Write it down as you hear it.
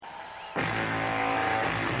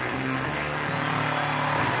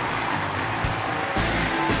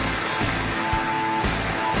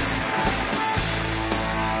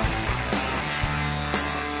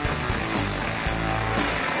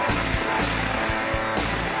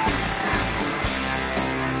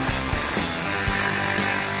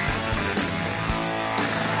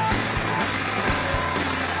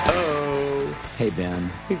Ben.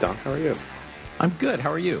 Hey, Don. How are you? I'm good.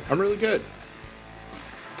 How are you? I'm really good.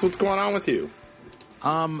 So what's going on with you?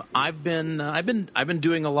 I've been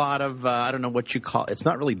doing a lot of I don't know what you call it. It's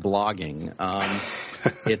not really blogging.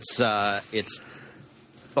 It's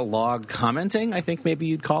blog commenting. I think maybe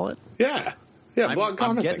you'd call it. Yeah, blog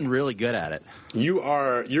commenting. I'm getting really good at it.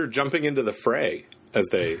 You're jumping into the fray, as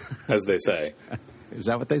they say. Is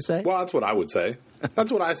that what they say? Well, that's what I would say.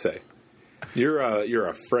 That's what I say. You're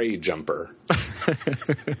a fray jumper.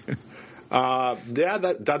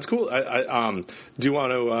 That's cool. Do you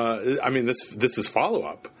want to? I mean, this is follow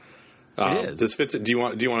up. It is. This fits. Do you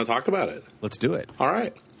want to talk about it? Let's do it. All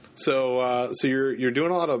right. So you're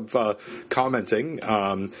doing a lot of commenting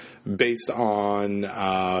based on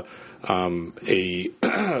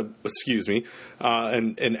excuse me,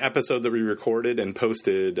 an episode that we recorded and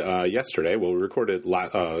posted yesterday. Well, we recorded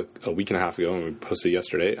a week and a half ago and we posted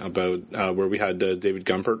yesterday about where we had David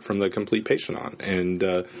Gumford from The Complete Patient on,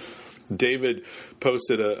 and David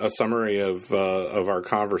posted a summary of our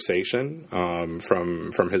conversation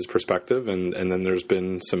from his perspective, and then there's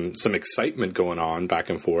been some excitement going on back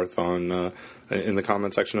and forth on in the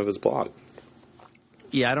comment section of his blog.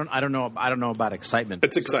 Yeah, I don't know about excitement.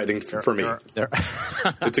 It's exciting for me.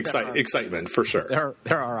 It's excitement for sure. There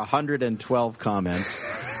are 112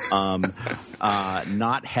 comments.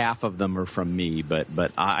 Not half of them are from me, but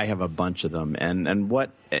I have a bunch of them.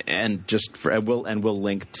 We'll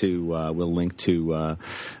link to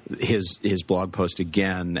his blog post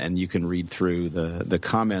again, and you can read through the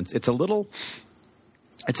comments. It's a little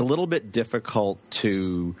bit difficult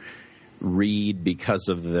to read because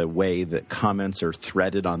of the way that comments are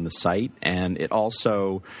threaded on the site. And it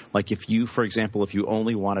also, like if you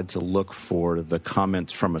only wanted to look for the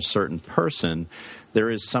comments from a certain person,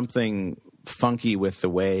 there is something funky with the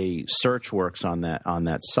way search works on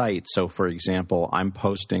that site. So for example, I'm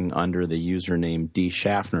posting under the username D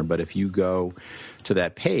Schaffner, but if you go to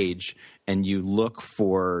that page and you look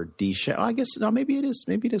for D Schaffner, I guess no, maybe it is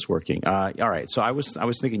working. All right. So I was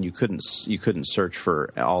thinking you couldn't search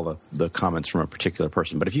for all the comments from a particular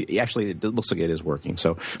person, but if you actually, it looks like it is working.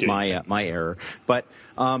 So my error, but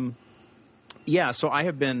so I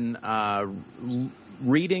have been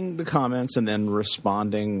reading the comments and then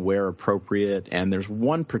responding where appropriate. And there's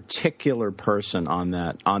one particular person on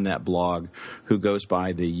that blog who goes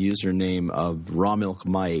by the username of Raw Milk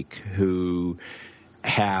Mike, who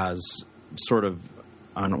has sort of,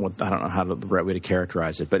 I don't know how the right way to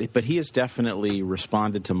characterize it, but he has definitely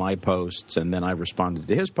responded to my posts, and then I responded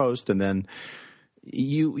to his post, and then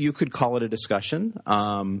you could call it a discussion.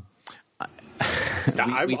 I'll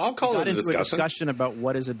call it a discussion. A discussion about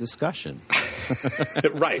what is a discussion.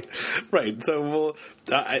 right. So,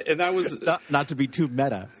 and that was not to be too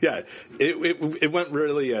meta. Yeah, it went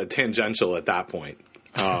really tangential at that point.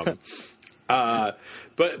 But the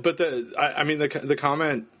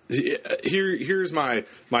comment here's my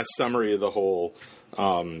summary of the whole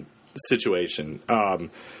situation.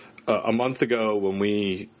 A month ago, when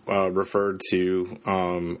we referred to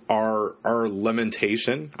our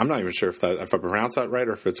lamentation, I'm not even sure if I pronounced that right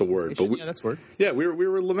or if it's a word. But that's a word. Yeah, we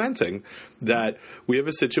were lamenting that we have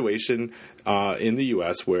a situation in the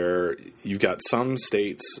U.S. where you've got some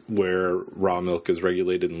states where raw milk is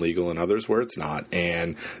regulated and legal, and others where it's not.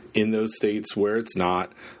 And in those states where it's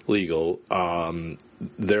not legal,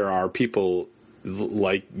 there are people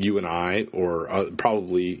like you and I, or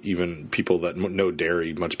probably even people that know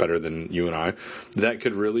dairy much better than you and I, that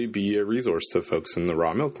could really be a resource to folks in the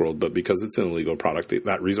raw milk world. But because it's an illegal product,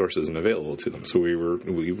 that resource isn't available to them. So we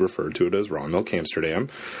referred to it as Raw Milk Amsterdam,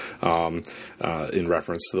 in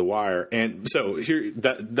reference to The Wire. And so here,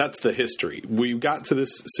 that's the history. We got to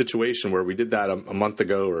this situation where we did that a month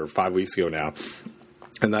ago or 5 weeks ago now,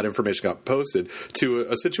 and that information got posted to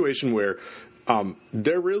a situation where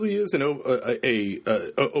there really is an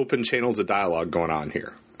open channels of dialogue going on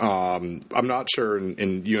here. I'm not sure,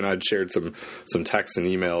 and you and I had shared some texts and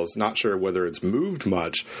emails, not sure whether it's moved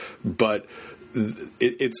much, but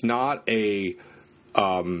it's not a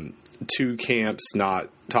two camps not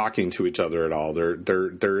talking to each other at all.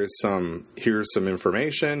 There is here's some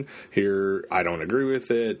information here. I don't agree with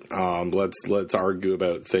it. Let's argue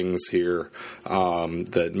about things here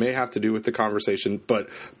that may have to do with the conversation, but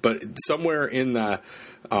somewhere in the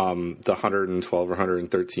 112 or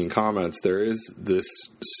 113 comments, there is this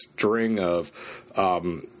string of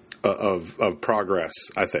progress,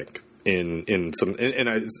 I think, in some, and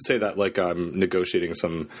I say that like I'm negotiating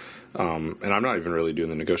some, and I'm not even really doing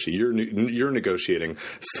the negotiating. You're negotiating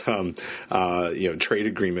some, trade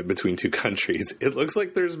agreement between two countries. It looks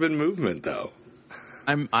like there's been movement, though.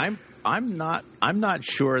 I'm I'm not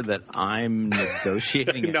sure that I'm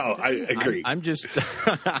negotiating. No, I agree. I'm just.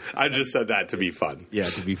 I just said that to be fun. Yeah,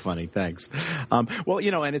 to be funny. Thanks. Well,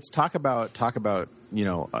 and it's talk about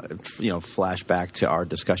flashback to our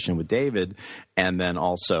discussion with David, and then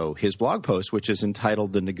also his blog post, which is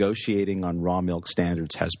entitled "The Negotiating on Raw Milk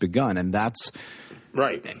Standards Has Begun," and that's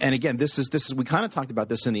right. And again, this is we kind of talked about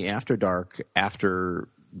this in the After Dark after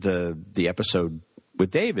the episode with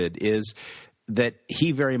David, is that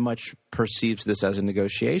he very much perceives this as a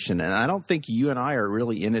negotiation, and I don't think you and I are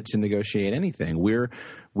really in it to negotiate anything. We're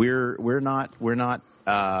not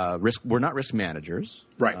risk managers,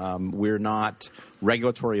 right? We're not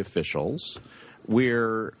regulatory officials.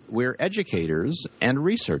 We're educators and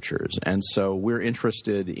researchers, and so we're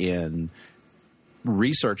interested in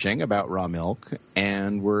researching about raw milk,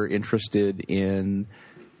 and we're interested in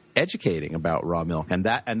educating about raw milk, and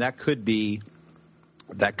that could be.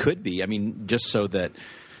 I mean, just so that,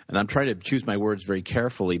 and I'm trying to choose my words very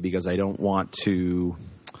carefully because I don't want to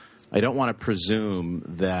presume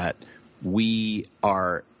that we're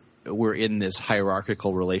in this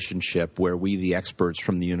hierarchical relationship where we, the experts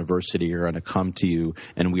from the university, are going to come to you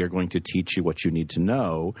and we are going to teach you what you need to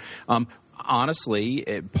know. Honestly,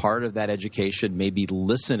 part of that education may be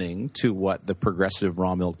listening to what the progressive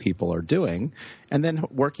raw milk people are doing and then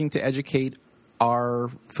working to educate our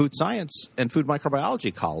food science and food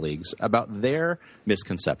microbiology colleagues about their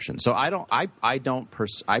misconceptions. So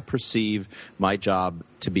I perceive my job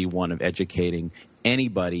to be one of educating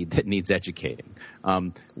anybody that needs educating,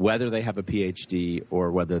 whether they have a PhD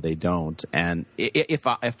or whether they don't. And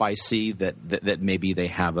if I see that maybe they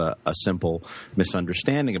have a simple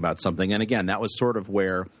misunderstanding about something, and again, that was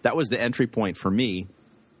the entry point for me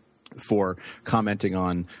for commenting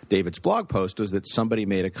on David's blog post, was that somebody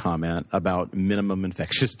made a comment about minimum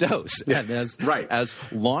infectious dose. And as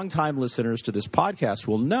longtime listeners to this podcast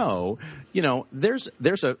will know, there's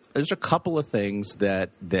a couple of things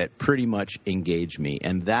that pretty much engage me,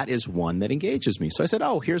 and that is one that engages me. So I said,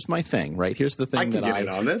 "Oh, here's my thing, right? Here's the thing I can get in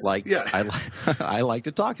on this. Like. Yeah. I like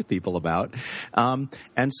to talk to people about."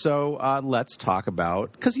 And so let's talk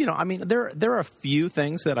about, because there are a few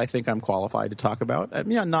things that I think I'm qualified to talk about.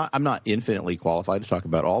 I'm not infinitely qualified to talk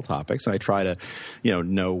about all topics. I try to,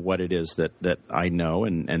 know what it is that I know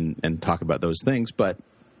and talk about those things. But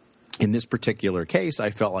in this particular case,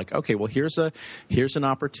 I felt like, okay, well, here's an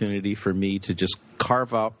opportunity for me to just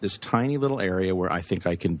carve out this tiny little area where I think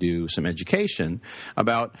I can do some education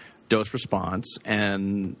about dose response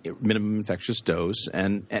and minimum infectious dose,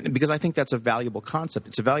 and because I think that's a valuable concept.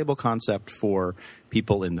 It's a valuable concept for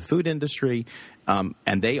people in the food industry,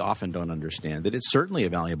 and they often don't understand it. It's certainly a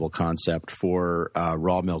valuable concept for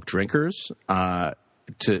raw milk drinkers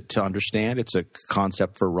to understand. It's a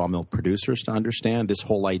concept for raw milk producers to understand, this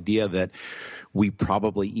whole idea that we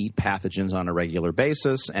probably eat pathogens on a regular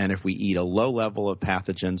basis, and if we eat a low level of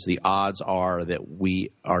pathogens, the odds are that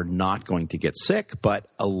we are not going to get sick, but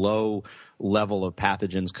a low level of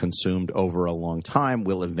pathogens consumed over a long time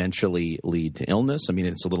will eventually lead to illness. I mean,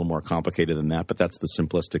 it's a little more complicated than that, but that's the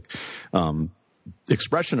simplistic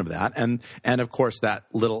expression of that. And of course, that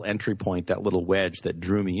little entry point, that little wedge that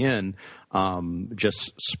drew me in,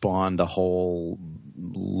 just spawned a whole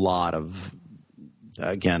lot of,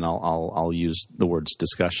 again, I'll use the words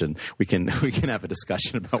discussion. We can have a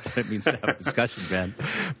discussion about what it means to have a discussion, Ben.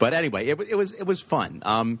 But anyway, it was fun.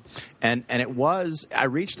 And it was, I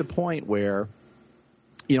reached a point where,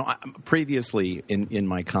 previously in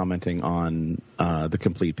my commenting on The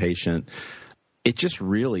Complete Patient, it just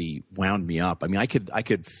really wound me up. I mean, I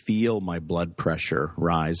could feel my blood pressure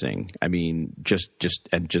rising. I mean, just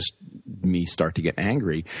me start to get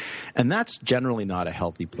angry. And that's generally not a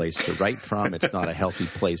healthy place to write from. It's not a healthy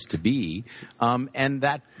place to be. And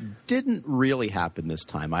that didn't really happen this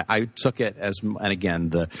time. I took it as, and again,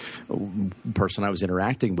 the person I was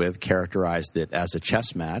interacting with characterized it as a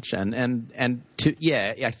chess match. I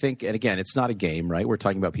think, and again, it's not a game, right? We're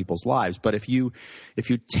talking about people's lives. But if you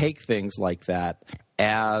take things like that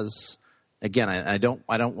as, again, I'm going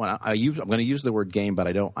to use the word game, but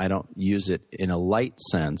I don't use it in a light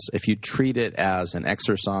sense. If you treat it as an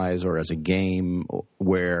exercise or as a game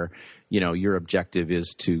where, your objective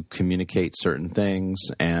is to communicate certain things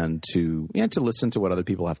and to listen to what other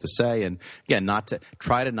people have to say. And again,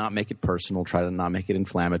 try to not make it personal, try to not make it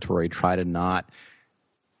inflammatory, try to not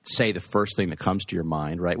say the first thing that comes to your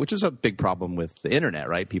mind, right? Which is a big problem with the internet,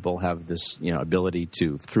 right? People have this, ability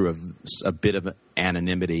to, through a bit of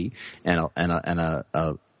anonymity and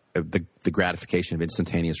a the gratification of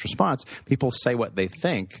instantaneous response, people say what they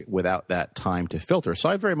think without that time to filter. So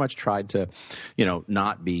I very much tried to,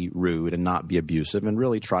 not be rude and not be abusive, and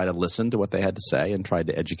really try to listen to what they had to say and tried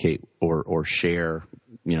to educate or share,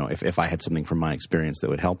 if I had something from my experience that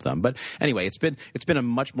would help them. But anyway, it's been a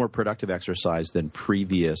much more productive exercise than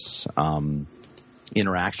previous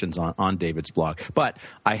interactions on David's blog. But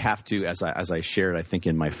I have to, as I shared, I think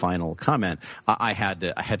in my final comment, I have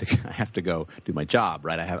to go do my job,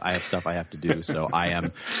 right? I have stuff I have to do. So I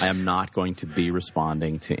am not going to be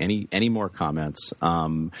responding to any more comments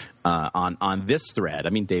on this thread. I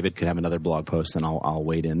mean, David could have another blog post and I'll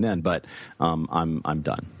wade in then, but I'm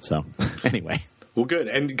done. So anyway. Well, good.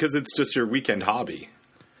 And because it's just your weekend hobby.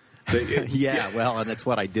 Yeah, well, and that's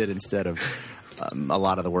what I did instead of a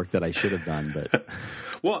lot of the work that I should have done, but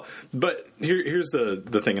well, but here's the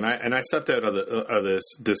thing, and I stepped out of this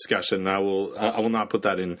discussion. I will not put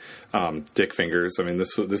that in dick fingers. I mean,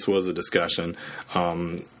 this was a discussion.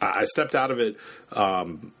 I stepped out of it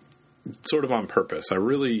sort of on purpose. I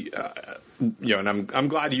really, and I'm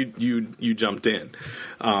glad you jumped in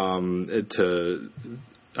to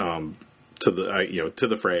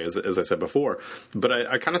the fray, as I said before. But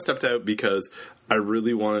I kind of stepped out because I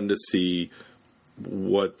really wanted to see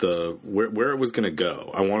where it was going to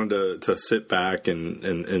go. I wanted to sit back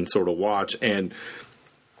and sort of watch, and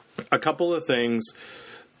a couple of things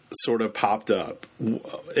sort of popped up.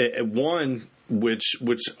 One, which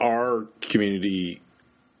our community,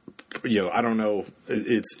 I don't know,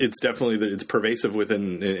 it's definitely that it's pervasive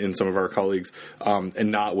in some of our colleagues,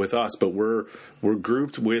 and not with us, but we're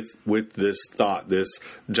grouped with this thought, this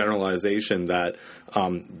generalization that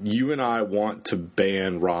you and I want to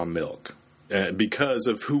ban raw milk. Because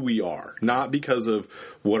of who we are, not because of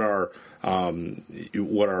what our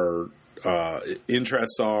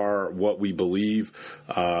interests are, what we believe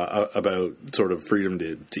about sort of freedom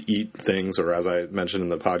to eat things, or as I mentioned in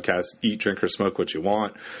the podcast, eat, drink, or smoke what you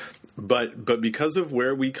want. But because of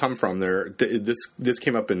where we come from, this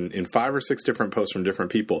came up in 5 or 6 different posts from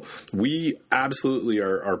different people. We absolutely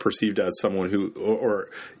are perceived as someone who, or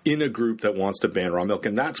in a group that wants to ban raw milk,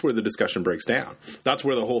 and that's where the discussion breaks down. That's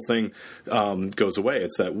where the whole thing goes away.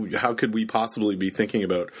 It's that how could we possibly be thinking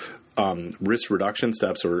about risk reduction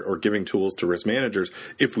steps or giving tools to risk managers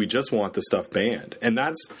if we just want the stuff banned? And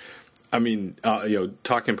that's,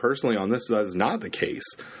 talking personally on this, that is not the case.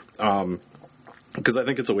 Because I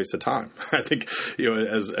think it's a waste of time. I think, as you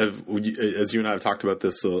and I have talked about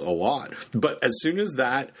this a lot. But as soon as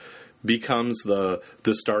that becomes the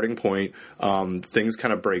starting point, things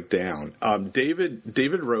kind of break down.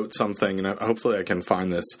 David wrote something, and hopefully I can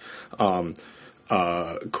find this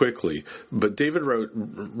quickly. But David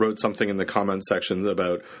wrote something in the comment sections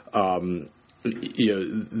about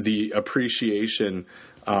the appreciation.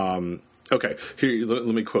 Okay, here, let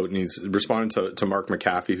me quote, and he's responding to Mark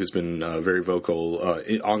McAfee, who's been very vocal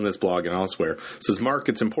on this blog and elsewhere. It says, Mark,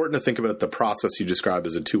 it's important to think about the process you describe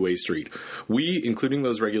as a two-way street. We, including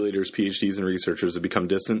those regulators, PhDs, and researchers, have become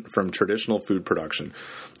distant from traditional food production.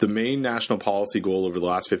 The main national policy goal over the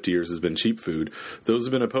last 50 years has been cheap food. Those who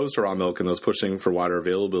have been opposed to raw milk and those pushing for wider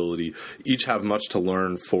availability each have much to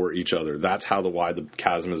learn for each other. That's how wide the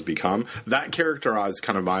chasm has become. That characterized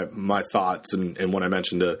kind of my thoughts and what I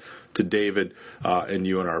mentioned to David and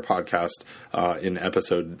you on our podcast in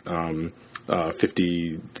episode 55,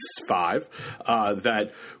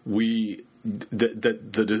 that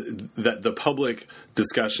the public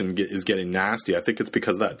discussion is getting nasty. I think it's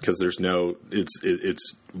because of that, because there's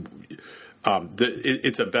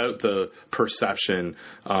it's about the perception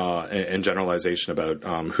and generalization about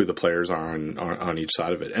who the players are on each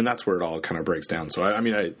side of it, and that's where it all kind of breaks down. So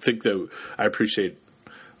I think that I appreciate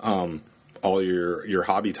all your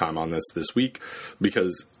hobby time on this week,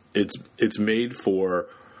 because it's made for,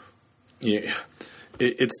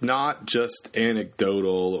 it's not just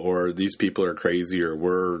anecdotal or these people are crazy or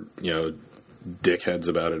we're dickheads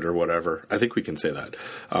about it or whatever. I think we can say that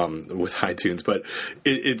with iTunes, but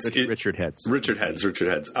it's Richard Heads. Richard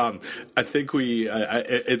Heads. I think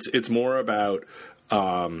it's more about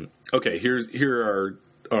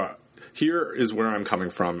here is where I'm coming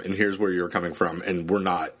from, and here's where you're coming from, and we're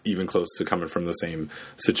not even close to coming from the same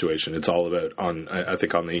situation. It's all about and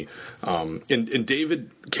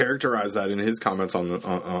David characterized that in his comments on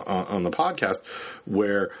the podcast,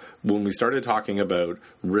 where when we started talking about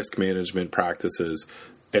risk management practices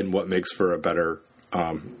and what makes for a better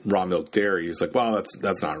raw milk dairy, he's like, well,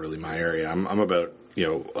 that's not really my area. I'm about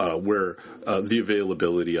where the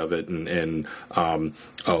availability of it and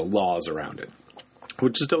laws around it.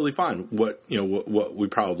 Which is totally fine. What we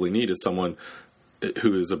probably need is someone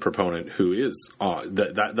who is a proponent who is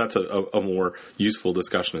that's a more useful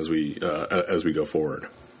discussion as we go forward.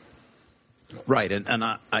 Right, and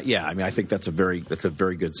yeah, I mean, I think that's a very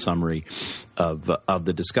good summary of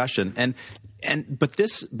the discussion, but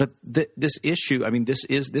this issue, I mean, this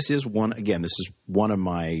is one of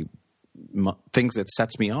my things that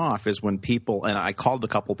sets me off is when people, and I called a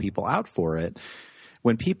couple people out for it,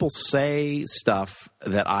 when people say stuff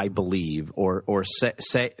that I believe or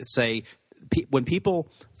say when people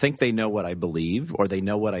think they know what I believe or they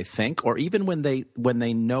know what I think, or even when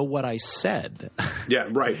they know what I said. Yeah,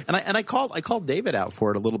 right. and I called David out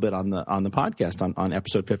for it a little bit on the podcast on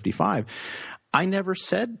episode 55. I never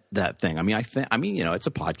said that thing. I mean, you know, it's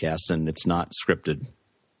a podcast and it's not scripted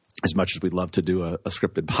as much as we'd love to do a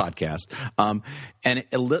scripted podcast. And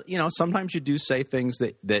you know, sometimes you do say things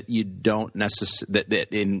that you don't necessarily,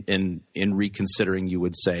 that in reconsidering you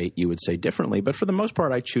would say differently. But for the most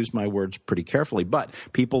part, I choose my words pretty carefully. But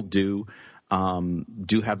people do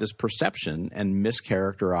have this perception and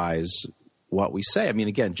mischaracterize what we say. I mean,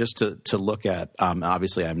 again, just to look at,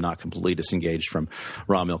 obviously I'm not completely disengaged from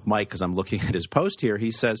Raw Milk Mike because I'm looking at his post here.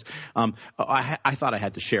 He says, I thought I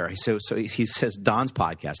had to share. So he says Don's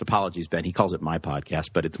podcast. Apologies, Ben. He calls it my podcast,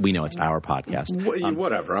 but we know it's our podcast.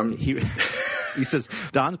 Whatever. He says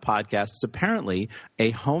Don's podcast is apparently a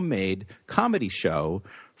homemade comedy show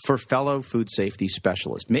for fellow food safety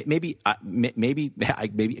specialists. Maybe I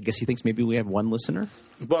guess he thinks maybe we have one listener.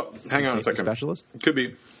 But hang on a second. Specialist? Could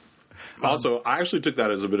be. Also, I actually took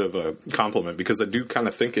that as a bit of a compliment because I do kind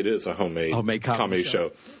of think it is a homemade comedy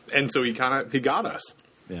show. And so he got us.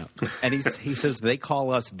 Yeah, and he says they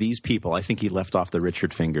call us these people. I think he left off the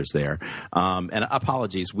Richard Fingers there. And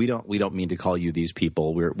apologies, we don't mean to call you these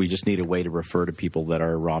people. We just need a way to refer to people that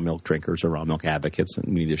are raw milk drinkers or raw milk advocates,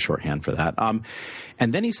 and we need a shorthand for that.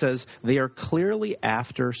 And then he says they are clearly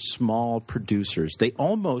after small producers. They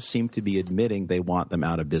almost seem to be admitting they want them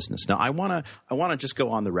out of business. Now, I want to just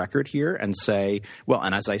go on the record here and say, well,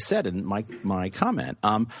 and as I said in my comment,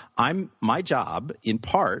 my job in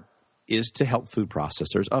part is to help food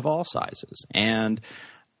processors of all sizes. And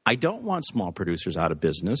I don't want small producers out of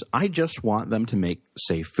business. I just want them to make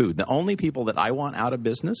safe food. The only people that I want out of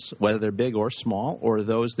business, whether they're big or small, are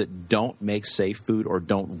those that don't make safe food or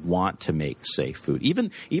don't want to make safe food.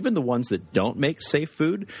 Even the ones that don't make safe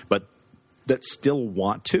food, but that still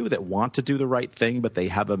want to do the right thing, but they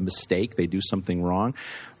have a mistake, they do something wrong.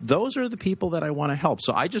 Those are the people that I want to help.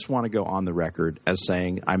 So I just want to go on the record as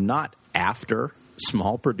saying I'm not after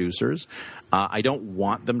small producers. I don't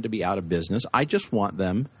want them to be out of business. I just want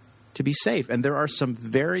them to be safe. And there are some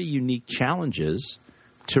very unique challenges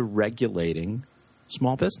to regulating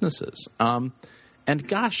small businesses. And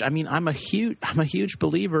gosh, I mean, I'm a huge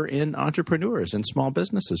believer in entrepreneurs and small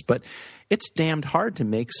businesses, but it's damned hard to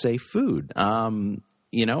make safe food. You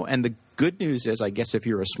know, and the good news is, I guess, if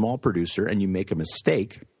you're a small producer and you make a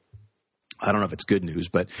mistake, I don't know if it's good news,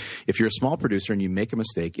 but if you're a small producer and you make a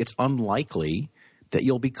mistake, it's unlikely that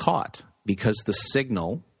you'll be caught because the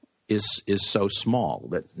signal is so small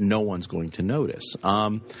that no one's going to notice.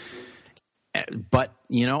 But,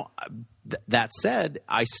 you know, that said,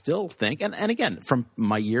 I still think, and again, from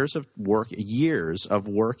my years of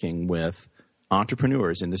working with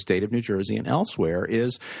entrepreneurs in the state of New Jersey and elsewhere,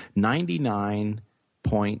 is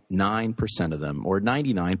 99.9% of them, or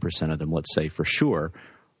 99% of them, let's say for sure,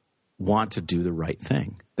 want to do the right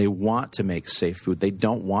thing. They want to make safe food. They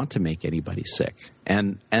don't want to make anybody sick.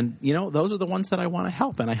 And you know, those are the ones that I want to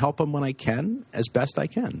help, and I help them when I can, as best I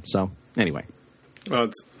can. So anyway. Well,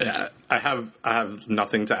 I have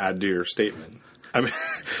nothing to add to your statement. I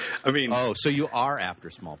mean. Oh, so you are after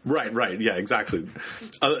small. Right. Yeah, exactly.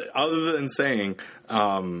 Other than saying, you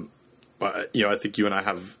know, I think you and I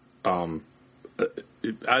have,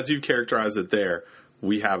 as you've characterized it there,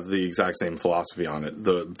 we have the exact same philosophy on it.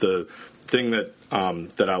 The thing that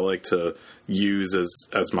I like to use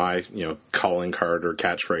as my, you know, calling card or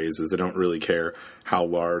catchphrase is I don't really care how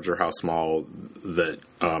large or how small that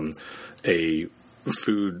a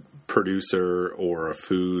food producer or a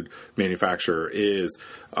food manufacturer is.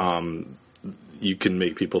 You can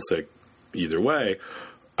make people sick either way.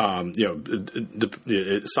 You know,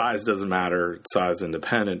 size doesn't matter. Size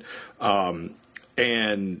independent,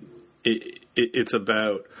 and it's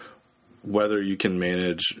about whether you can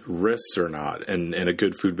manage risks or not. And a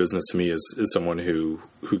good food business to me is someone who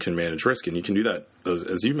can manage risk. And you can do that,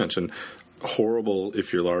 as you mentioned, horrible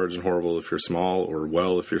if you're large and horrible if you're small, or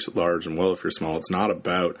well if you're large and well if you're small. It's not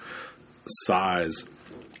about size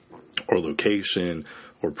or location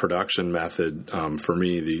or production method. For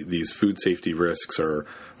me, these food safety risks are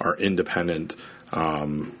independent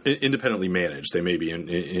independently managed. They may be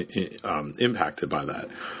impacted by that.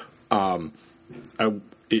 And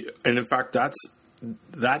in fact, that's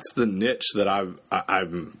the niche that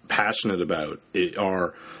I'm passionate about.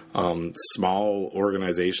 Are small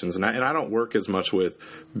organizations, and I don't work as much with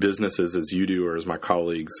businesses as you do, or as my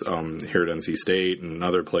colleagues here at NC State and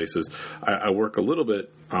other places. I work a little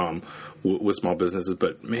bit with small businesses,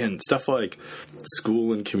 but man, stuff like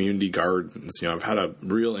school and community gardens. I've had a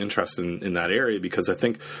real interest in that area, because I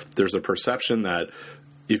think there's a perception that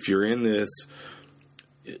if you're in this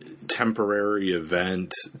temporary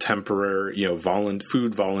event,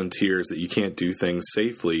 food volunteers, that you can't do things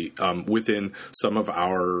safely within some of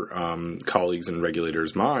our colleagues and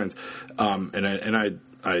regulators' minds. And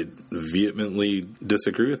I vehemently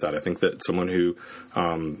disagree with that. I think that someone who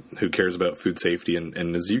cares about food safety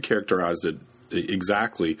and as you characterized it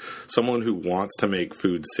exactly, someone who wants to make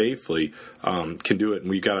food safely can do it.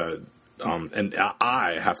 And we've got to, and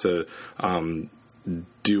I have to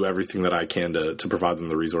do everything that I can to provide them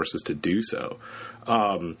the resources to do so.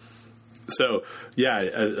 So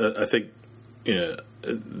yeah, I think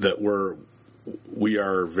that we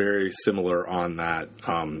are very similar on that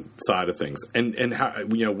side of things, and how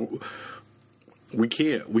we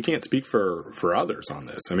can't speak for others on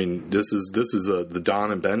this. I mean, this is the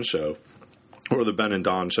Don and Ben show, or the Ben and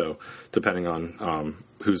Don show, depending on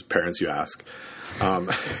whose parents you ask.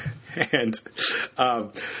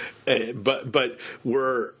 But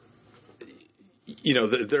we're,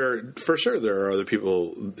 there for sure there are other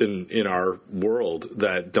people in our world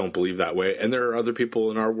that don't believe that way, and there are other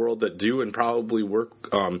people in our world that do, and probably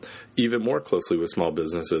work even more closely with small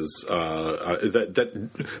businesses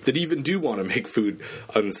that even do want to make food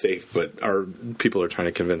unsafe, but people are trying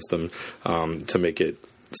to convince them to make it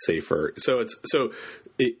safer.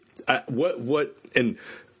 I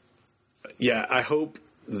hope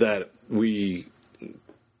that we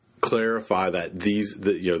clarify that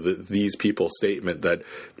these people's statement that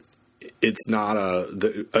it's not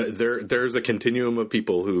there's a continuum of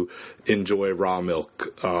people who enjoy raw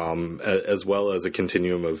milk, as well as a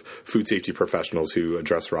continuum of food safety professionals who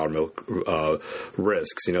address raw milk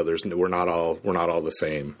risks. We're not all the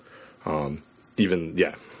same.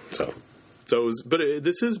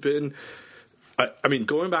 This has been. I mean,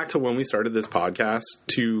 going back to when we started this podcast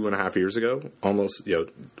 2.5 years ago, almost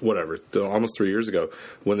 3 years ago,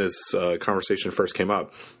 when this conversation first came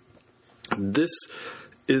up, this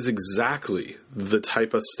is exactly the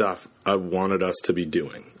type of stuff I wanted us to be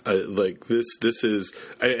doing.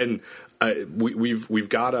 We've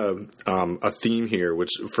got a theme here, which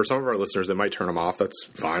for some of our listeners, it might turn them off. That's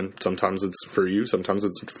fine. Sometimes it's for you. Sometimes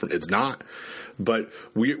it's not. But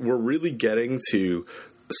we're really getting to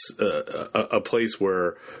a place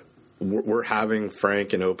where we're having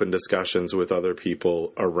frank and open discussions with other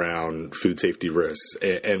people around food safety risks,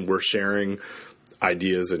 and we're sharing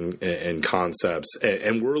ideas and concepts,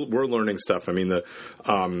 and we're learning stuff. I mean, the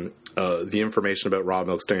information about raw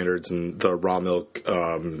milk standards and the Raw Milk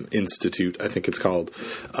Institute, I think it's called,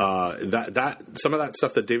 that some of that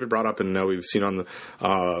stuff that David brought up, and now we've seen on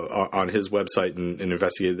his website and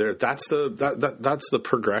investigated there. That's the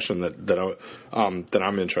progression that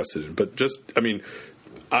I'm interested in. But just, I mean,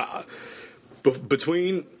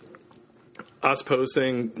 between us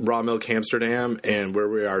posting Raw Milk Amsterdam and where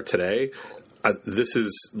we are today, this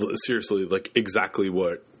is seriously like exactly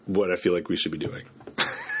what I feel like we should be doing.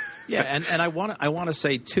 Yeah, and I want to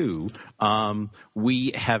say too,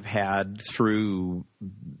 we have had through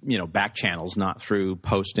back channels, not through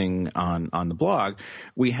posting on the blog,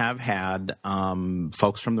 we have had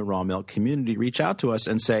folks from the raw milk community reach out to us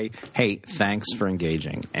and say, "Hey, thanks for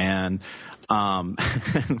engaging." And one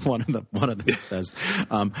of them says,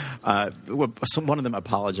 one of them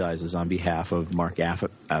apologizes on behalf of Mark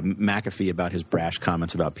McAfee about his brash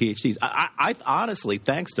comments about PhDs. I honestly,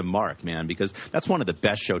 thanks to Mark, man, because that's one of the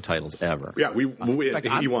best show titles ever. Yeah, he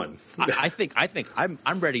won. I think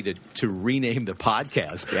I'm ready to rename the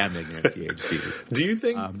podcast "Damn Ignorant PhDs." Do you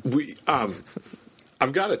think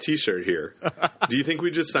I've got a T-shirt here. Do you think we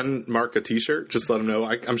just send Mark a T-shirt? Just let him know.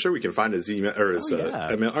 I'm sure we can find his email or his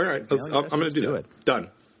email. All right, I'm going to do that. Done.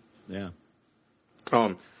 Yeah.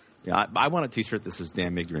 I want a T-shirt that says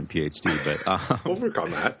 "Damn Ignorant PhD," but we'll work on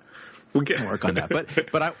that. We'll work on that.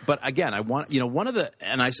 But again, I want one of the,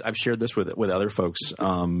 and I've shared this with other folks,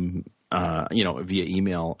 via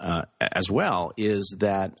email as well, is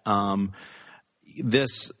that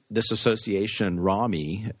this association,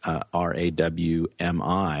 RAWMI, RAWMI,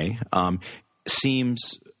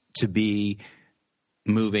 seems to be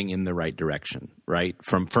moving in the right direction, right?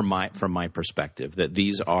 From my perspective, that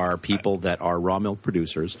these are people that are raw milk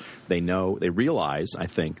producers. They realize, I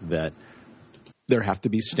think, that There have to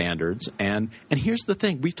be standards. And here's the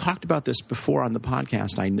thing. We've talked about this before on the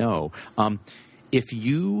podcast, I know. If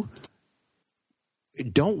you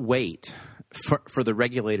don't wait for the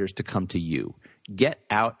regulators to come to you, get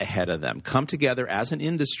out ahead of them. Come together as an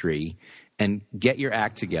industry and get your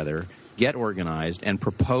act together, get organized, and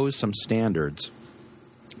propose some standards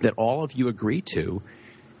that all of you agree to,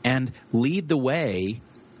 and lead the way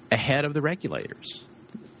ahead of the regulators.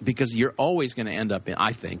 Because you're always going to end up in,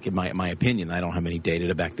 I think, in my opinion, I don't have any data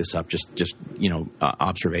to back this up, just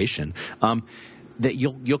observation, that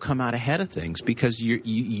you'll come out ahead of things because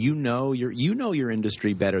you know your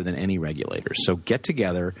industry better than any regulator. So get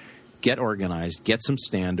together, get organized, get some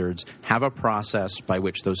standards, have a process by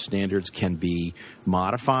which those standards can be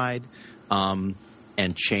modified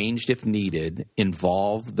and changed if needed,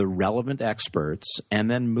 involve the relevant experts, and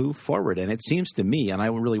then move forward. And it seems to me, and I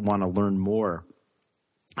really want to learn more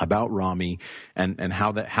about Rami and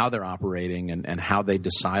how they're operating and how they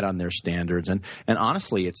decide on their standards. And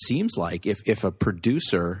honestly, it seems like if a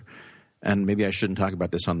producer, and maybe I shouldn't talk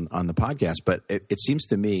about this on the podcast, but it seems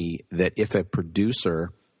to me that if a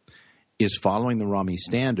producer is following the Rami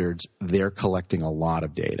standards, they're collecting a lot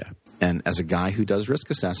of data. And as a guy who does risk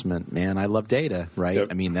assessment, man, I love data, right? Yep.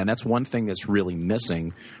 I mean, and that's one thing that's really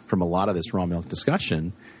missing from a lot of this raw milk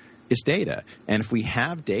discussion is data. And if we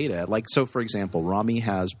have data, like, so for example, Rami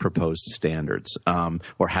has proposed standards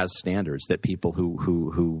or has standards that people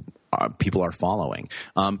who people are following.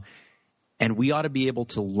 And we ought to be able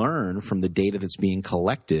to learn from the data that's being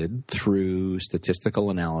collected through statistical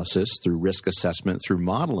analysis, through risk assessment, through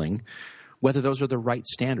modeling, whether those are the right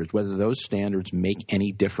standards, whether those standards make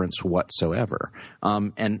any difference whatsoever.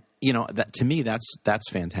 And that to me, that's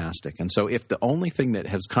fantastic. And so if the only thing that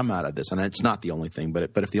has come out of this, and it's not the only thing, but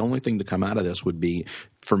if the only thing to come out of this would be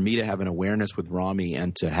for me to have an awareness with Rami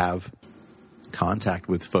and to have contact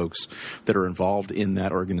with folks that are involved in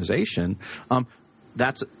that organization,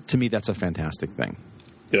 to me, that's a fantastic thing.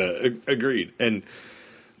 Yeah, agreed. And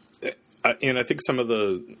I think some of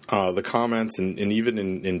the comments and even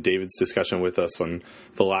in David's discussion with us on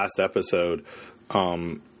the last episode,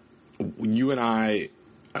 you and I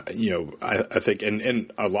think,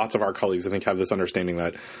 and lots of our colleagues, I think, have this understanding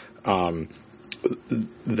that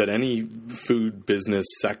that any food business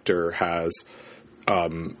sector has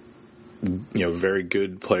very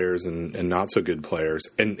good players and not so good players.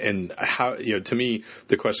 And how, to me,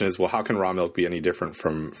 the question is, well, how can raw milk be any different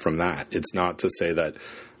from that? It's not to say that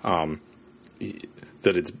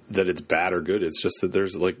it's bad or good. It's just that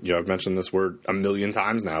there's, like, I've mentioned this word a million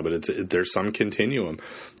times now, but there's some continuum.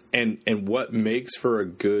 And what makes for a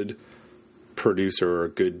good producer or a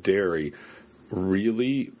good dairy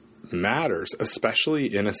really matters,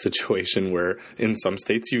 especially in a situation where in some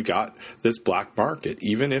states you got this black market.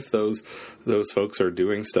 Even if those folks are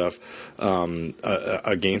doing stuff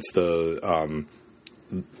against the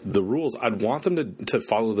rules, I'd want them to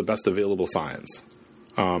follow the best available science.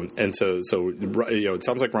 And so it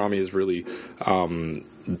sounds like Rami is really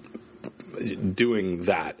doing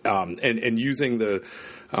that and using the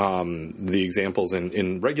examples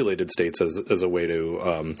in regulated states as a way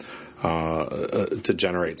to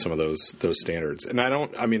generate some of those standards. And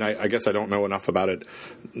I guess I don't know enough about it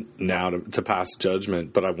now to pass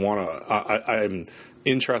judgment, but I'm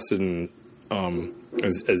interested in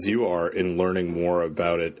as you are in learning more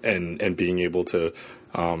about it and being able to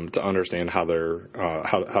understand how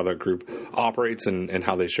that group operates and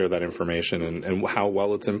how they share that information and how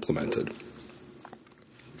well it's implemented.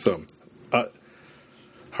 So,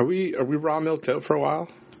 are we raw milked out for a while?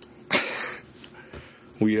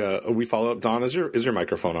 We follow up. Don, is your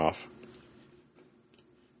microphone off?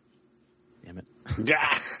 Damn it!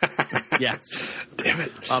 Yeah. Yes. Damn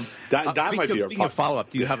it. That might be our follow up.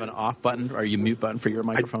 Do you have an off button or you mute button for your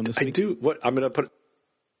microphone this week? I do. What I'm going to put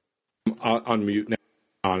on mute now.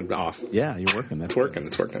 On off. Yeah, you're working. It's working.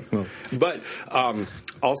 Cool. But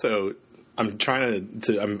also, I'm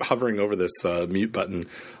I'm hovering over this mute button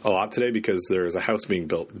a lot today because there is a house being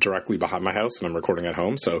built directly behind my house, and I'm recording at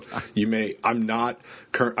home. So I'm not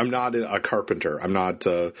a carpenter. I'm not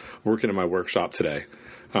working in my workshop today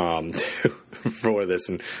for this,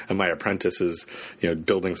 and my apprentice is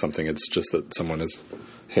building something. It's just that someone is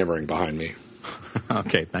hammering behind me.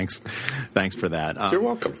 Okay, thanks for that. You're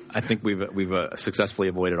welcome. I think we've successfully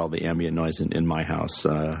avoided all the ambient noise in my house,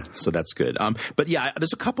 so that's good. But yeah,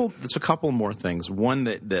 there's a couple more things. One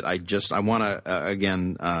that I want to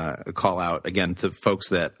again call out again to folks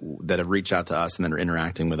that have reached out to us and that are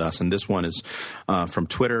interacting with us. And this one is from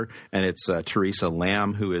Twitter, and it's Teresa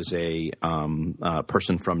Lamb, who is a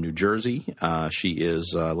person from New Jersey. She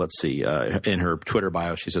is in her Twitter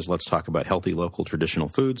bio, she says, "Let's talk about healthy local traditional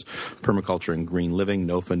foods, permaculture, in Green Living,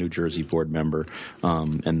 NOFA, New Jersey board member,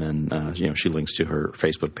 and then she links to her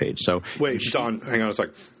Facebook page. So wait, Don, hang on a sec.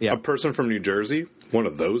 Yeah. A person from New Jersey, one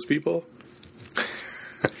of those people.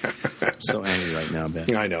 So angry right now,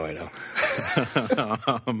 Ben. I know.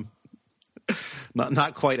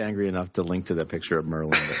 Not quite angry enough to link to the picture of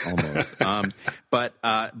Merlin, but almost. But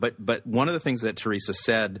one of the things that Teresa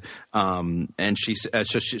said, and she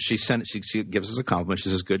gives us a compliment. She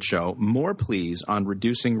says, "Good show. More, please, on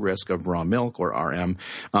reducing risk of raw milk or RM,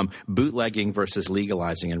 bootlegging versus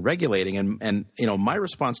legalizing and regulating." And my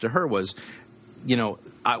response to her was,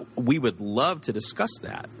 we would love to discuss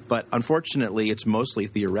that, but unfortunately, it's mostly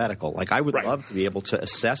theoretical. Like, I would love to be able to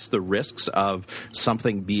assess the risks of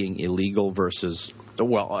something being illegal versus,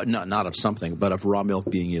 not of something, but of raw milk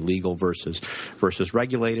being illegal versus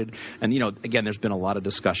regulated. And again, there's been a lot of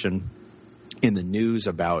discussion in the news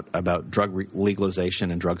about drug legalization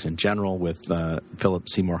and drugs in general, with Philip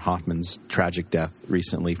Seymour Hoffman's tragic death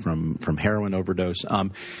recently from heroin overdose.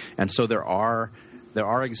 And so there are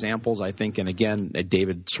examples, I think, and again,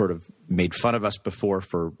 David sort of made fun of us before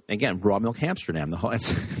for, again, raw milk Amsterdam.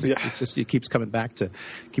 It keeps coming back to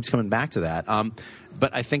that.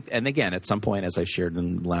 But I think, and again, at some point, as I shared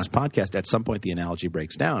in the last podcast, at some point the analogy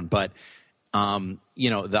breaks down. But the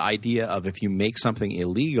idea of, if you make something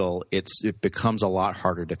illegal, it becomes a lot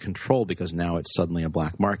harder to control, because now it's suddenly a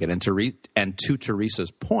black market. And to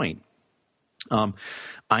Teresa's point, I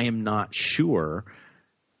am not sure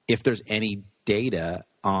if there's any data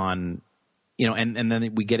on, and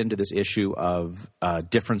then we get into this issue of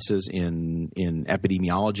differences in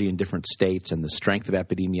epidemiology in different states, and the strength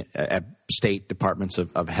of state departments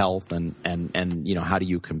of health, and how do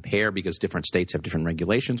you compare, because different states have different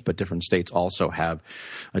regulations, but different states also have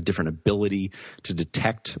a different ability to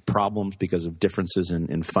detect problems because of differences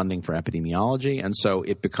in funding for epidemiology, and so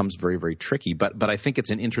it becomes very, very tricky. But I think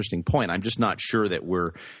it's an interesting point. I'm just not sure that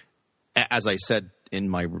we're, as I said in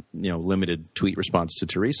my limited tweet response to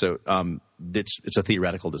Teresa, it's a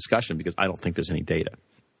theoretical discussion, because I don't think there's any data.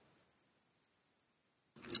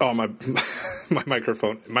 Oh, my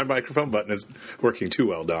microphone button is working too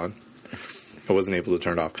well, Don. I wasn't able to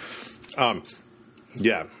turn it off.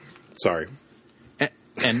 Yeah, sorry.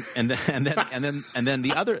 And then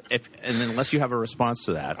the other, unless you have a response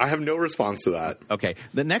to that, I have no response to that. Okay,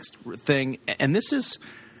 the next thing, and this is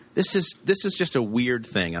just a weird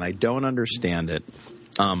thing, and I don't understand it.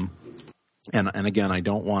 And again, I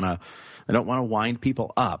don't want to wind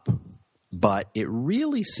people up, but it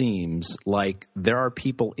really seems like there are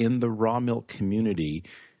people in the raw milk community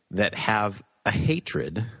that have a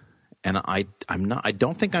hatred, and I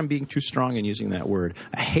don't think I'm being too strong in using that word,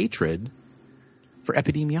 a hatred for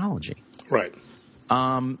epidemiology. Right.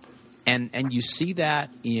 And you see that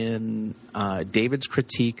in David's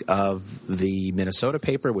critique of the Minnesota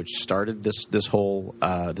paper, which started this whole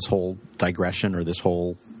digression, or this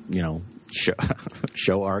whole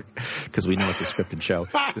show arc, because we know it's a scripted show.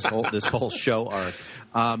 This whole show arc.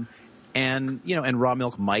 And Raw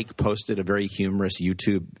Milk Mike posted a very humorous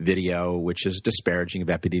YouTube video, which is disparaging of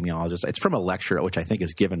epidemiologists. It's from a lecture which I think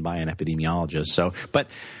is given by an epidemiologist. So,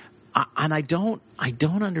 I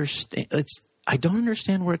don't understand. I don't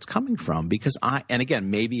understand where it's coming from, because and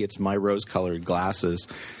again, maybe it's my rose-colored glasses,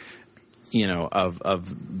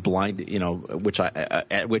 of blind, which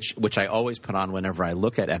I always put on whenever I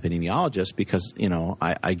look at epidemiologists, because,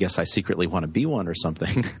 I guess I secretly want to be one or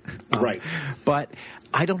something. Right. But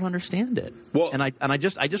I don't understand it. Well, and I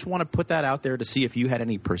just want to put that out there to see if you had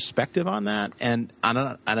any perspective on that. And I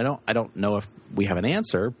don't know if we have an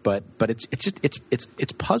answer, but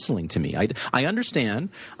it's puzzling to me. I understand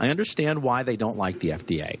why they don't like the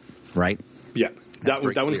FDA, right? Yeah. That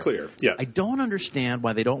one's clear. Yeah. I don't understand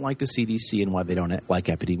why they don't like the CDC and why they don't like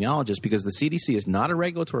epidemiologists, because the CDC is not a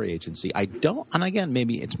regulatory agency. And again,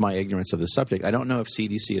 maybe it's my ignorance of the subject, I don't know if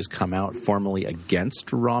CDC has come out formally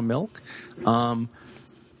against raw milk. And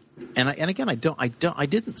again, I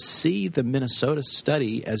didn't see the Minnesota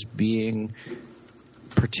study as being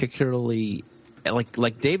particularly,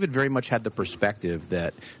 like David very much had the perspective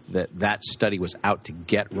that study was out to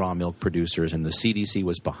get raw milk producers, and the CDC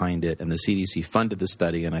was behind it, and the CDC funded the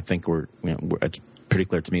study. And I think it's pretty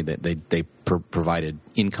clear to me that they provided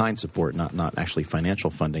in-kind support, not actually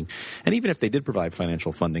financial funding. And even if they did provide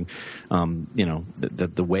financial funding,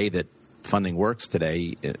 the way that funding works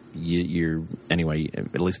today, anyway,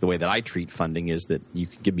 at least the way that I treat funding is that you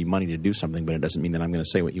can give me money to do something, but it doesn't mean that I'm going to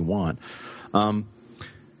say what you want. The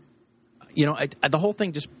whole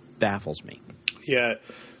thing just baffles me. Yeah.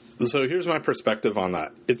 So here's my perspective on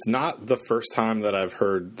that. It's not the first time that I've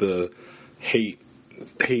heard the hate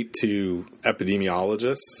to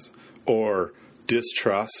epidemiologists or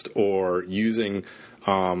distrust or using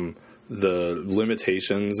the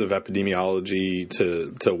limitations of epidemiology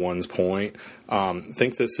to one's point.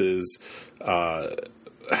 Think this is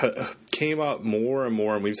came up more and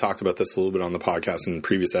more, and we've talked about this a little bit on the podcast in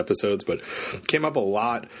previous episodes, but came up a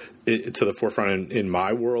lot to the forefront in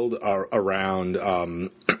my world around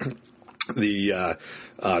the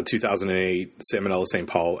 2008 Salmonella St.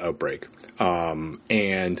 Paul outbreak.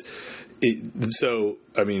 So,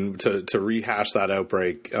 I mean, to rehash that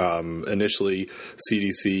outbreak, initially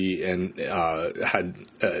CDC and had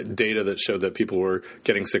data that showed that people were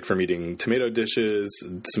getting sick from eating tomato dishes.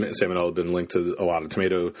 Salmonella had been linked to a lot of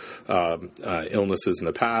tomato illnesses in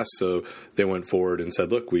the past, so they went forward and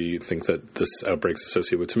said, look, we think that this outbreak's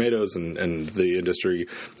associated with tomatoes, and the industry,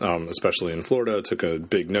 especially in Florida, took a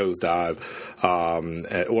big nosedive,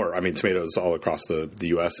 tomatoes all across the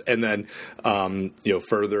U.S. And then,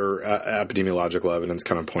 further epidemiological evidence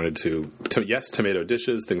kind of pointed to yes, tomato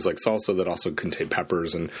dishes, things like salsa that also contain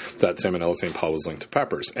peppers, and that Salmonella St. Paul was linked to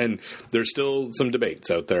peppers. And there's still some debates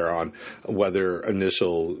out there on whether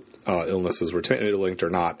initial illnesses were tomato linked or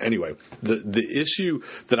not. Anyway, the issue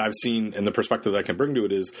that I've seen and the perspective that I can bring to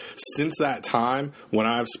it is, since that time, when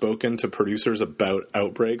I've spoken to producers about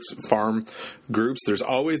outbreaks, farm groups, there's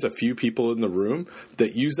always a few people in the room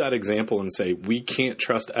that use that example and say, we can't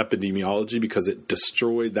trust epidemiology because it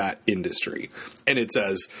destroyed that industry. And it's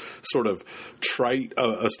as sort of trite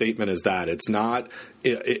a statement as that. It's not,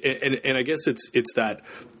 and I guess it's that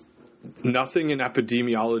nothing in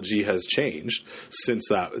epidemiology has changed since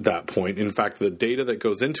that point. In fact, the data that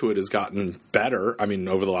goes into it has gotten better. I mean,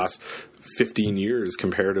 over the last 15 years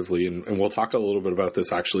comparatively, and we'll talk a little bit about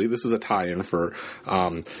this actually. This is a tie-in for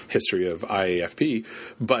history of IAFP,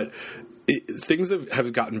 but things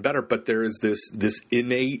have gotten better, but there is this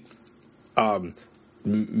innate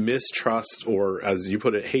mistrust, or as you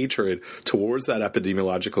put it, hatred towards that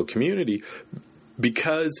epidemiological community,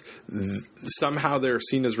 because somehow they're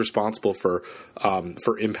seen as responsible for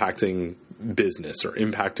impacting business or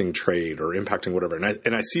impacting trade or impacting whatever.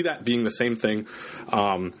 And I see that being the same thing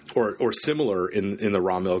or similar in the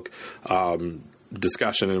raw milk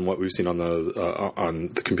discussion and what we've seen on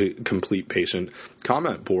the complete patient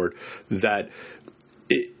comment board, that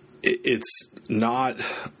it's not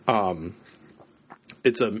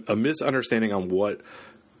it's a misunderstanding on what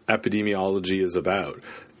epidemiology is about.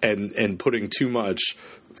 And putting too much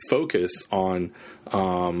focus on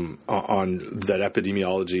that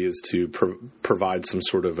epidemiology is to provide some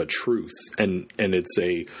sort of a truth, and it's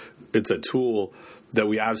a tool that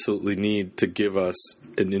we absolutely need to give us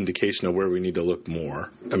an indication of where we need to look more.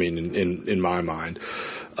 I mean, in my mind.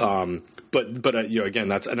 But again,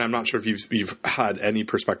 that's, and I'm not sure if you've had any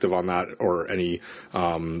perspective on that or any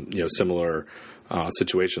similar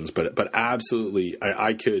situations, but absolutely,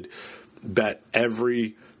 I could bet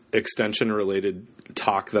every extension-related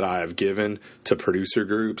talk that I have given to producer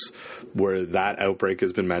groups where that outbreak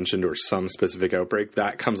has been mentioned, or some specific outbreak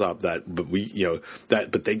that comes up, but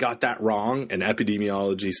they got that wrong, and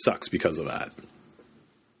epidemiology sucks because of that.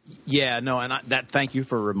 Yeah, no, and thank you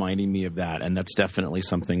for reminding me of that, and that's definitely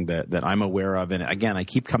something that I'm aware of. And again, I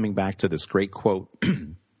keep coming back to this great quote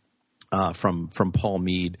from Paul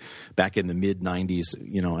Mead back in the mid '90s,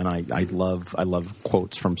 and I love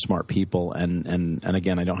quotes from smart people, and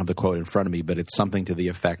again, I don't have the quote in front of me, but it's something to the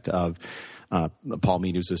effect of Paul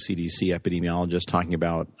Mead, who's a CDC epidemiologist, talking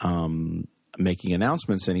about making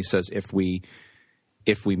announcements, and he says if we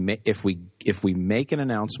make an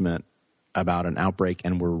announcement about an outbreak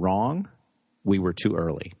and we're wrong, we were too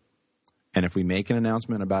early, and if we make an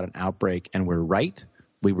announcement about an outbreak and we're right,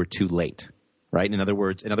 we were too late. Right? In other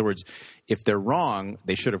words, if they're wrong,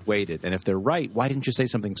 they should have waited, and if they're right, why didn't you say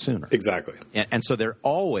something sooner? Exactly. And so they're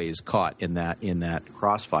always caught in that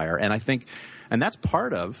crossfire. And that's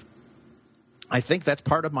part of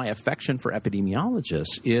my affection for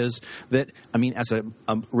epidemiologists, is that, I mean, as a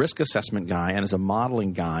risk assessment guy and as a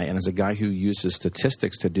modeling guy and as a guy who uses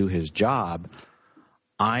statistics to do his job,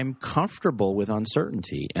 I'm comfortable with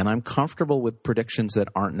uncertainty, and I'm comfortable with predictions that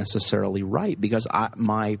aren't necessarily right, because I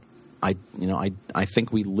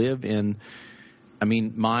think we live in, we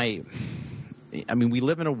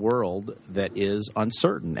live in a world that is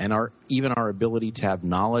uncertain, and even our ability to have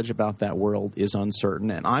knowledge about that world is uncertain,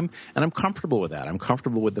 and I'm comfortable with that. I'm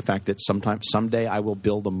comfortable with the fact that someday I will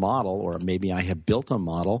build a model, or maybe I have built a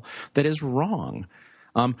model that is wrong.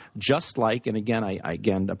 Just like, and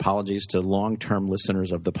again, apologies to long-term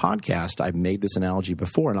listeners of the podcast, I've made this analogy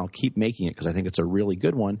before, and I'll keep making it because I think it's a really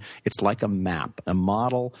good one. It's like a map. A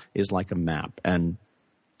model is like a map. And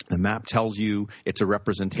The map tells you it's a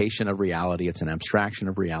representation of reality. It's an abstraction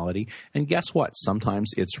of reality. And guess what?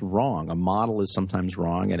 Sometimes it's wrong. A model is sometimes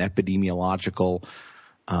wrong. An epidemiological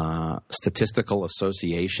statistical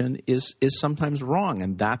association is sometimes wrong.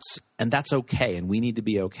 And that's okay. And we need to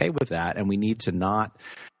be okay with that. And we need to not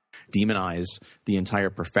demonize the entire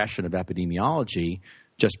profession of epidemiology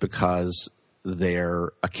just because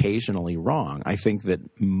they're occasionally wrong. I think that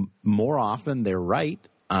more often they're right.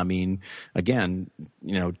 I mean, again,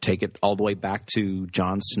 take it all the way back to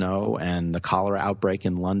Jon Snow and the cholera outbreak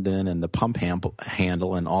in London and the pump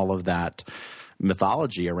handle and all of that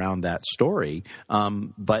mythology around that story.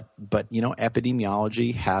 But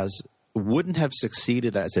epidemiology wouldn't have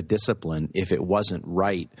succeeded as a discipline if it wasn't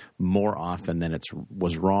right more often than it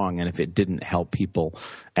was wrong, and if it didn't help people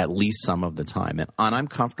at least some of the time. And I'm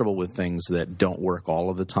comfortable with things that don't work all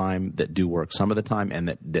of the time, that do work some of the time, and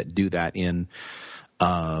that do that in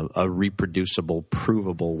a reproducible,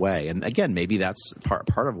 provable way. And again, maybe that's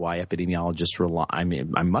part of why epidemiologists rely.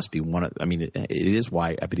 It is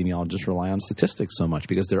why epidemiologists rely on statistics so much,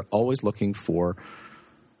 because they're always looking for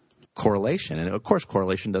correlation. And of course,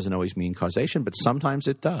 correlation doesn't always mean causation, but sometimes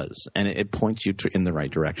it does, and it points you in the right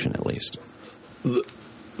direction at least.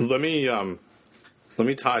 Let me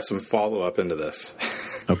tie some follow up into this.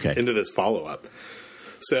 Okay. Into this follow up.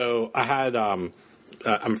 So I had.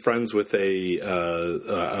 I'm friends with a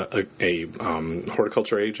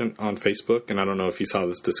horticulture agent on Facebook, and I don't know if you saw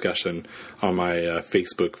this discussion on my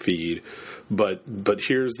Facebook feed, but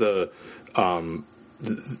here's the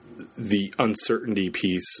uncertainty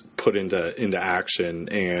piece put into action,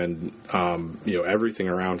 and everything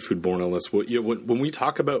around foodborne illness. When we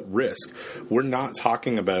talk about risk, we're not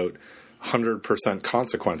talking about 100%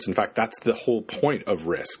 consequence. In fact, that's the whole point of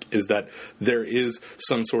risk, is that there is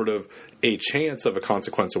some sort of a chance of a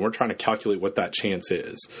consequence, and we're trying to calculate what that chance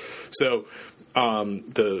is. So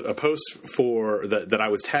a post that I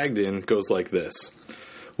was tagged in goes like this.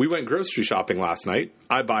 We went grocery shopping last night.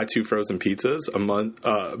 I buy 2 frozen pizzas a month,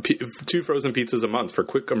 2 frozen pizzas a month for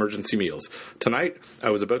quick emergency meals. Tonight, I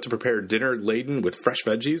was about to prepare dinner laden with fresh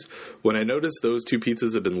veggies when I noticed those 2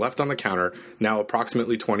 pizzas had been left on the counter now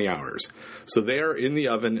approximately 20 hours. So they are in the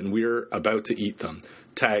oven and we're about to eat them.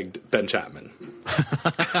 Tagged Ben Chapman.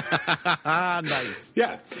 Nice.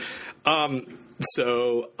 Yeah.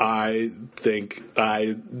 So I think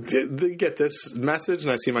I did get this message,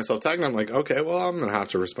 and I see myself tagged, and I'm like, okay, well, I'm going to have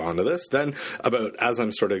to respond to this. Then as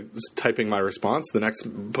I'm sort of typing my response, the next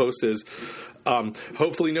post is,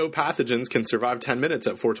 hopefully no pathogens can survive 10 minutes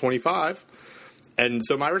at 425. And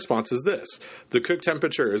so my response is this. The cook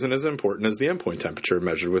temperature isn't as important as the endpoint temperature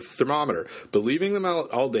measured with a thermometer, but leaving them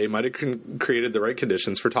out all day might have created the right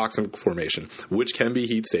conditions for toxin formation, which can be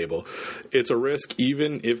heat stable. It's a risk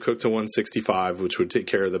even if cooked to 165, which would take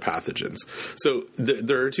care of the pathogens. So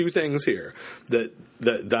there are 2 things here that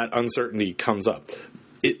uncertainty comes up.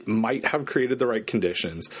 It might have created the right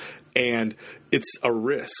conditions, and it's a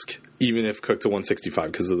risk even if cooked to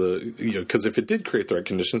 165 because if it did create the right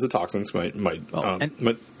conditions, the toxins might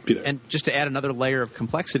be there. And just to add another layer of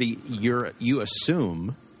complexity, you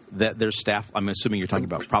assume that there's Staph. I'm assuming you're talking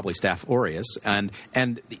about probably Staph aureus, and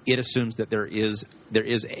it assumes that there is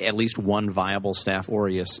at least one viable Staph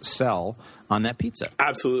aureus cell on that pizza.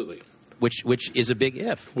 Absolutely. Which is a big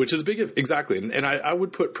if. Which is a big if, exactly. And I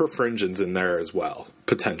would put perfringens in there as well,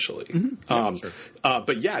 potentially. Mm-hmm. Sure.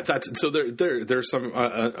 But yeah, there's some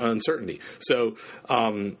uncertainty. So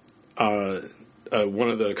one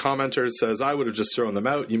of the commenters says, I would have just thrown them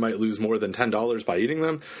out. You might lose more than $10 by eating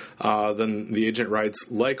them. Then the agent writes,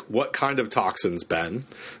 like, what kind of toxins, Ben?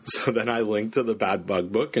 So then I link to the Bad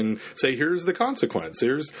Bug Book and say, here's the consequence.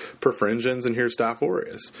 Here's perfringens and here's Staph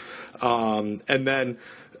aureus. And then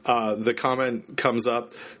the comment comes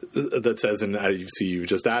up that says, and I see you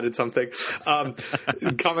just added something.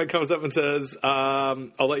 Comment comes up and says, I'll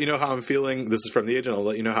let you know how I'm feeling. This is from the agent. I'll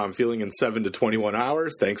let you know how I'm feeling in 7 to 21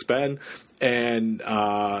 hours. Thanks, Ben. And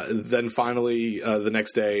then finally, the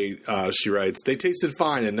next day, she writes, they tasted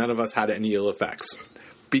fine and none of us had any ill effects.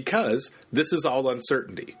 Because this is all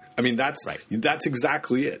uncertainty. I mean, that's right. That's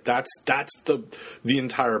exactly it. That's the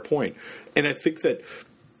entire point. And I think that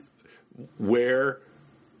where,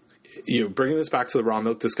 bringing this back to the raw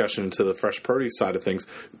milk discussion, to the fresh produce side of things,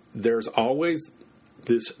 there's always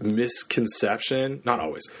this misconception, not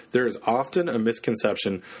always, there is often a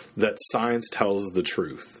misconception that science tells the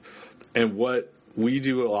truth. And what we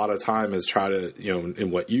do a lot of time is try to, in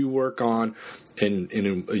what you work on, and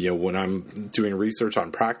when I'm doing research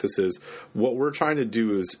on practices, what we're trying to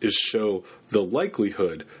do is show the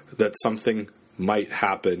likelihood that something might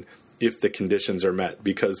happen if the conditions are met,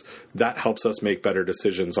 because that helps us make better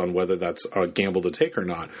decisions on whether that's a gamble to take or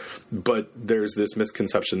not. But there's this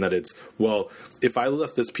misconception that it's, well, if I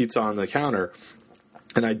left this pizza on the counter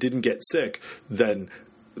and I didn't get sick, then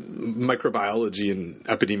microbiology and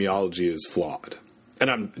epidemiology is flawed. And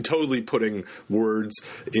I'm totally putting words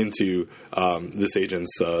into this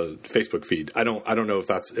agent's Facebook feed. I don't know if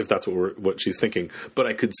that's what she's thinking, but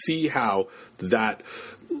I could see how that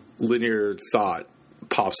linear thought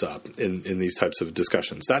pops up in these types of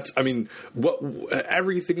discussions.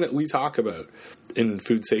 Everything that we talk about in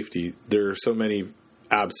food safety, there are so many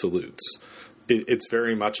absolutes. It's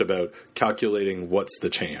very much about calculating what's the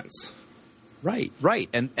chance. Right.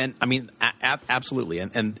 And I mean, absolutely.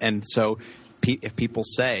 And so if people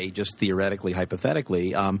say, just theoretically,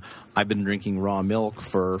 hypothetically, I've been drinking raw milk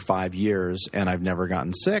for 5 years and I've never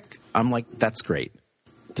gotten sick, I'm like, that's great.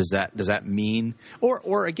 Does that mean,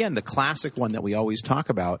 or again, the classic one that we always talk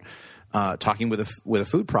about, talking with a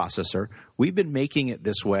food processor, we've been making it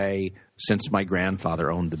this way since my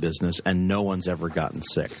grandfather owned the business and no one's ever gotten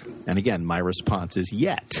sick. And again, my response is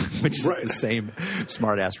yet, which is the same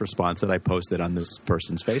smart-ass response that I posted on this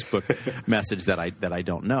person's Facebook message that I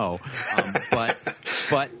don't know.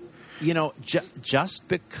 But you know, just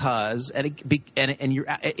because, and you're,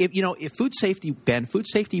 if food safety, Ben, food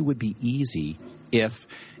safety would be easy if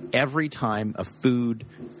every time a food,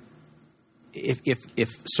 if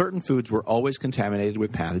certain foods were always contaminated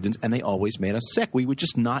with pathogens and they always made us sick, we would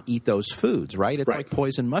just not eat those foods, right? It's like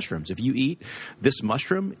poison mushrooms. If you eat this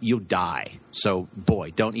mushroom, you'll die. So,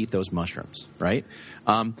 boy, don't eat those mushrooms, right?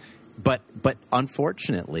 But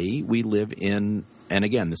unfortunately, we live in, and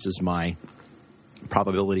again, this is my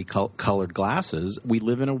probability colored glasses, we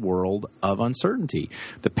live in a world of uncertainty.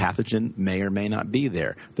 The pathogen may or may not be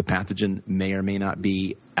there. The pathogen may or may not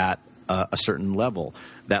be at a certain level.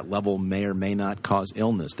 That level may or may not cause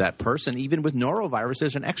illness. That person, even with norovirus,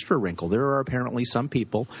 is an extra wrinkle. There are apparently some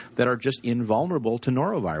people that are just invulnerable to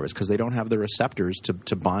norovirus because they don't have the receptors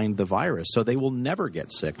to bind the virus. So they will never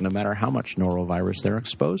get sick no matter how much norovirus they're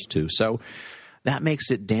exposed to. So that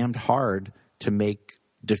makes it damned hard to make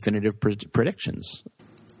definitive predictions.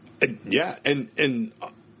 Yeah, and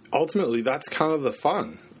ultimately that's kind of the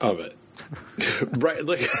fun of it. Right,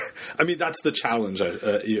 like, I mean, that's the challenge.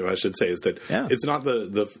 I should say is that it's not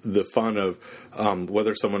the fun of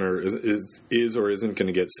whether someone is or isn't going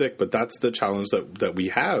to get sick, but that's the challenge that we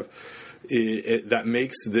have. That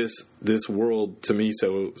makes this world to me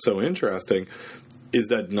so interesting. Is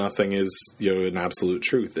that nothing is an absolute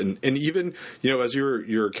truth, and even as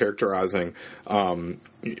you're characterizing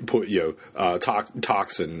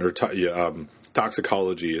toxin or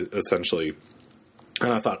toxicology essentially.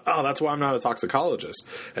 And I thought, oh, that's why I'm not a toxicologist.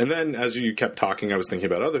 And then as you kept talking, I was thinking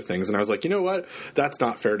about other things. And I was like, you know what? That's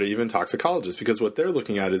not fair to even toxicologists, because what they're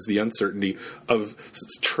looking at is the uncertainty of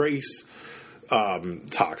trace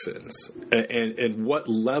toxins and what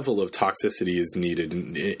level of toxicity is needed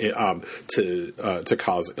to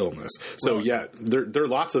cause illness. So, there are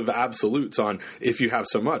lots of absolutes on if you have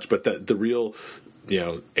so much, but the real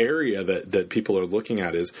area that people are looking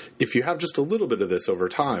at is if you have just a little bit of this over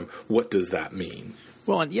time, what does that mean?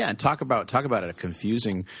 Well, and talk about a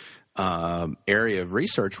confusing area of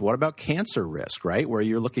research. What about cancer risk, right? Where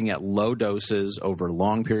you're looking at low doses over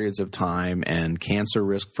long periods of time and cancer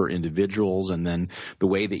risk for individuals, and then the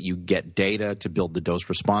way that you get data to build the dose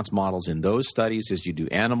response models in those studies is you do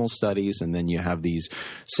animal studies, and then you have these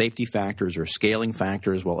safety factors or scaling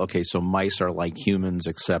factors. Well, okay, so mice are like humans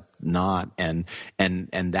except not, and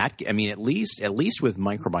that, I mean, at least with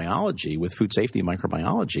microbiology, with food safety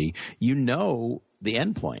microbiology, the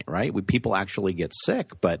endpoint, right? People actually get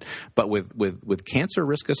sick, but with cancer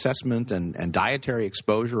risk assessment and dietary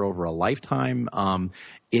exposure over a lifetime,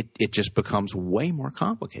 it just becomes way more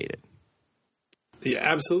complicated. Yeah,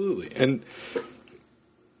 absolutely. And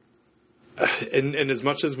as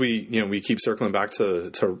much as we keep circling back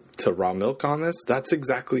to raw milk on this, that's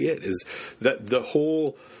exactly it. Is that the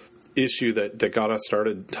whole issue that got us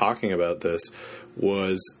started talking about this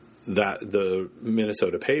was that the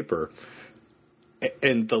Minnesota paper.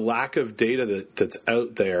 And the lack of data that's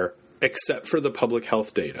out there, except for the public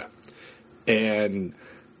health data. And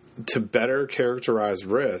to better characterize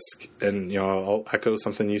risk, and I'll echo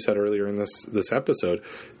something you said earlier in this episode,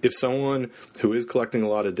 if someone who is collecting a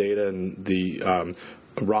lot of data and the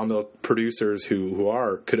raw milk producers who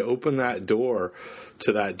could open that door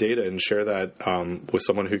to that data and share that with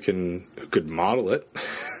someone who could model it,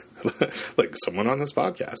 like someone on this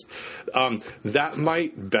podcast, that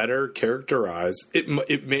might better characterize it.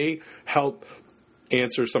 It may help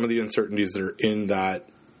answer some of the uncertainties that are in that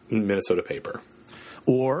Minnesota paper.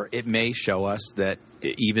 Or it may show us that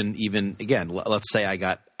even again, let's say I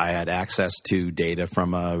had access to data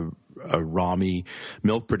from a raw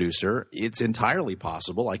milk producer. It's entirely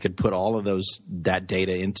possible I could put all of that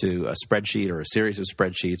data into a spreadsheet or a series of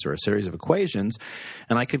spreadsheets or a series of equations,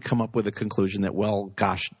 and I could come up with a conclusion that, well,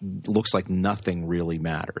 gosh, looks like nothing really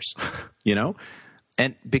matters, you know?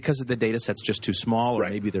 And because the data set's just too small, or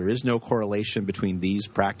maybe there is no correlation between these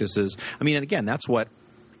practices. I mean, and again, that's what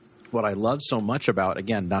I love so much about,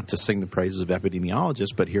 again, not to sing the praises of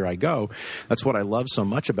epidemiologists, but here I go. That's what I love so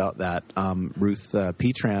much about that Ruth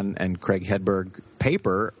Petran and Craig Hedberg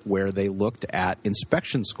paper, where they looked at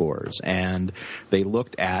inspection scores and they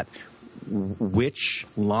looked at which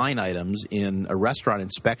line items in a restaurant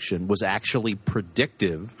inspection was actually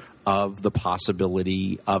predictive of the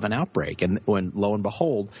possibility of an outbreak. And when, lo and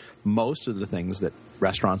behold, most of the things that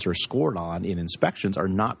restaurants are scored on in inspections are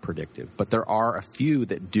not predictive. But there are a few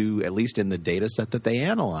that do, at least in the data set that they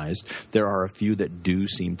analyzed, there are a few that do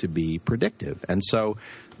seem to be predictive. And so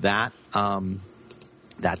that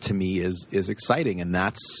to me is exciting, and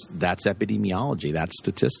that's epidemiology, that's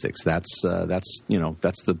statistics, that's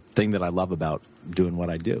the thing that I love about doing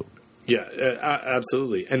what I do. Yeah,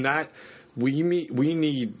 absolutely. And that we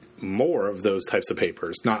need more of those types of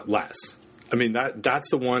papers, not less. I mean, that's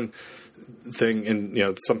the one thing,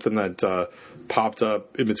 and something that popped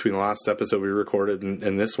up in between the last episode we recorded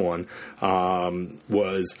and this one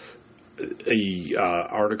was a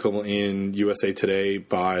article in USA Today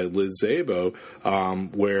by Liz Szabo,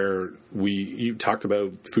 where you talked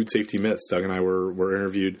about food safety myths. Doug and I were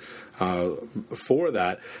interviewed for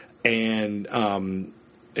that, and one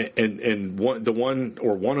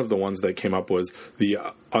of the ones that came up was the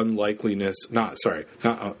unlikeliness.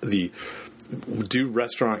 Do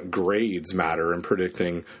restaurant grades matter in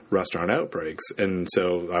predicting restaurant outbreaks? And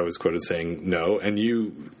so I was quoted saying no, and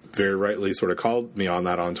you very rightly sort of called me on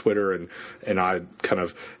that on Twitter, and I kind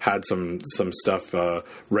of had some stuff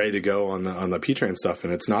ready to go on the Petran stuff,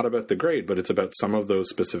 and it's not about the grade, but it's about some of those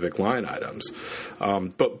specific line items.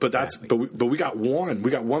 But we got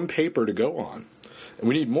one paper to go on, and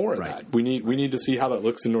we need more of that. We need to see how that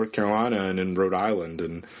looks in North Carolina and in Rhode Island,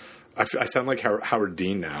 and I sound like Howard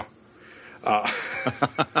Dean now.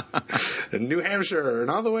 In New Hampshire and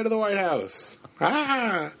all the way to the White House.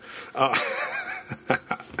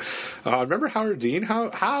 Remember Howard Dean?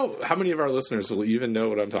 How many of our listeners will even know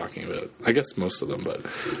what I'm talking about? I guess most of them, but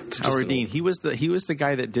it's just Howard Dean. He was the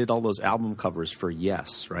guy that did all those album covers for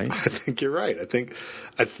Yes, right? I think you're right.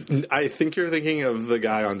 I think you're thinking of the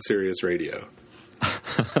guy on Sirius Radio.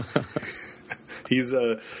 He's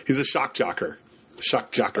a shock jocker,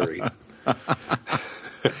 shock jockery.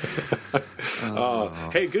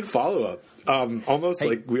 Hey, good follow up.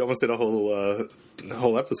 Like we almost did a whole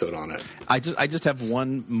episode on it. I just have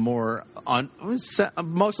one more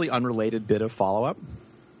mostly unrelated bit of follow up,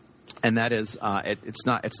 and that is it's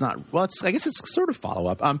not I guess it's sort of follow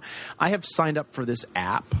up. I have signed up for this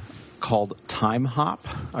app called Time Hop.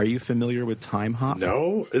 Are you familiar with Time Hop?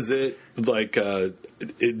 No. Is it like do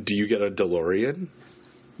you get a DeLorean?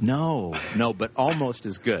 No, but almost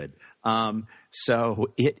as good.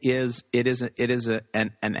 So it is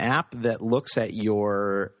an app that looks at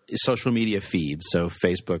your social media feeds, so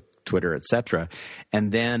Facebook, Twitter, etc.,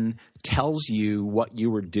 and then tells you what you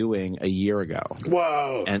were doing a year ago.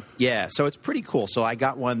 Whoa! And yeah, so it's pretty cool. So I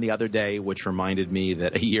got one the other day, which reminded me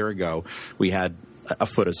that a year ago we had a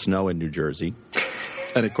foot of snow in New Jersey,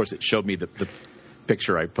 and of course it showed me the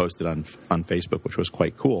picture I posted on Facebook, which was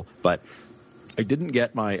quite cool, but I didn't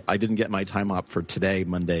get my time hop for today,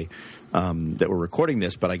 Monday, that we're recording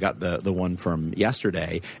this, but I got the one from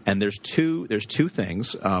yesterday. And there's two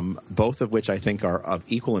things, both of which I think are of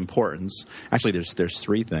equal importance. Actually, there's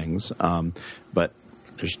three things, but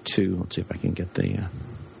there's two. Let's see if I can get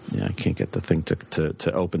I can't get the thing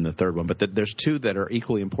to open the third one. But there's two that are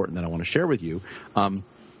equally important that I want to share with you.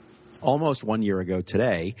 Almost 1 year ago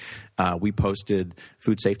today, we posted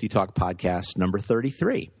Food Safety Talk podcast number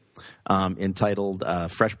 33. Entitled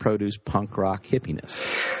Fresh Produce Punk Rock Hippiness.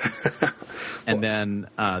 And then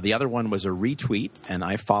the other one was a retweet, and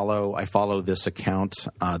I follow this account,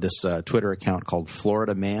 this Twitter account called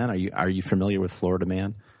Florida Man. Are you familiar with Florida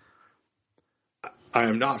Man? I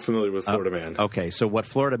am not familiar with Florida Man. Okay, so what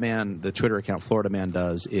Florida Man, the Twitter account Florida Man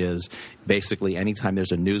does is basically anytime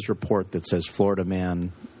there's a news report that says Florida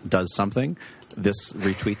Man does something, this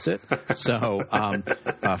retweets it. So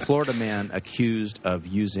Florida Man accused of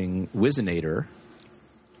using Whizzinator,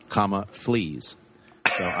 fleas.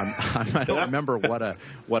 So I don't remember what a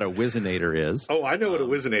Whizzinator is. Oh, I know what a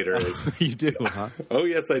Whizzinator is. You do, huh? Oh,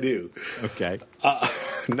 yes, I do. Okay.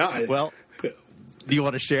 Not well. Do you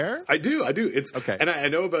want to share? I do. It's okay. And I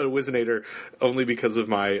know about a Whizzinator only because of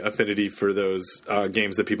my affinity for those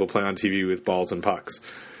games that people play on TV with balls and pucks.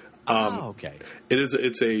 Okay.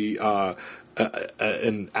 It's an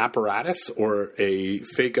apparatus or a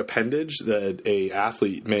fake appendage that a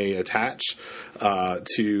athlete may attach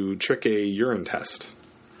to trick a urine test.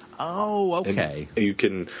 Oh, okay. And you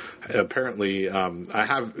can apparently. I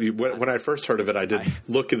have when I first heard of it, I did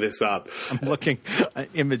look this up. I'm looking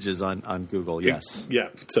images on Google. Yes. Yeah.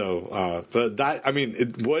 So, but that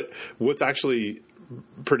what's actually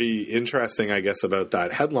pretty interesting, I guess, about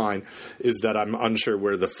that headline is that I'm unsure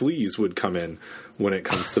where the fleas would come in when it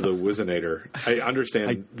comes to the Whizzinator. I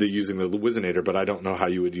understand using the Whizzinator, but I don't know how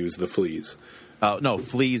you would use the fleas. Oh, no,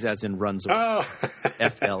 fleas as in runs away. Oh.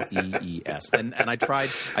 Flees. And I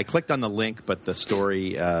clicked on the link, but the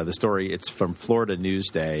story, it's from Florida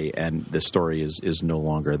Newsday, and the story is no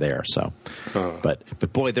longer there. So,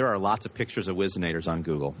 but boy, there are lots of pictures of Whizzinators on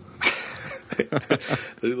Google.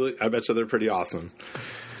 I bet you they're pretty awesome.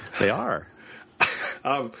 They are.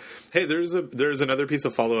 Hey, there's another piece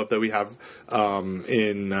of follow up that we have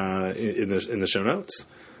in the show notes.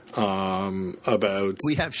 About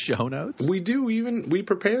we have show notes. We do. We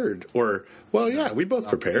prepared, we both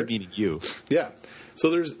prepared. Meaning you. Yeah. So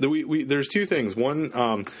there's two things.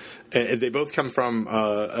 One, they both come from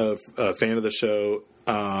a fan of the show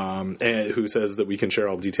who says that we can share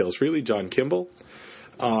all details freely. John Kimball.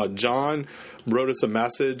 John wrote us a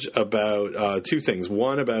message about two things.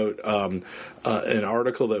 One, about an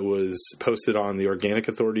article that was posted on the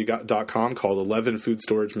organicauthority.com called 11 Food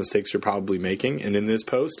Storage Mistakes You're Probably Making. And in this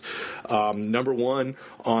post, number one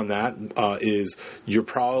on that is you're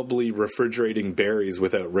probably refrigerating berries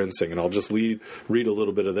without rinsing. And I'll just read a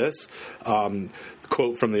little bit of this.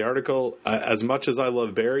 Quote from the article, as much as I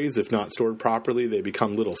love berries, if not stored properly, they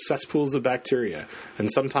become little cesspools of bacteria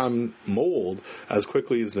and sometimes mold as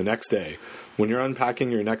quickly as the next day. When you're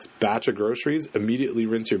unpacking your next batch of groceries, immediately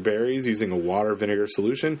rinse your berries using a water vinegar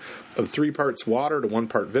solution of 3 parts water to 1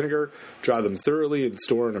 part vinegar. Dry them thoroughly and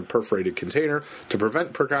store in a perforated container. To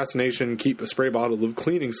prevent procrastination, keep a spray bottle of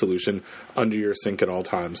cleaning solution under your sink at all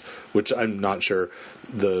times, which I'm not sure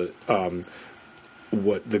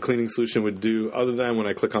what the cleaning solution would do, other than when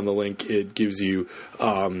I click on the link, it gives you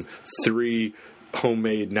 3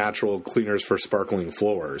 homemade natural cleaners for sparkling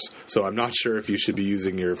floors. So I'm not sure if you should be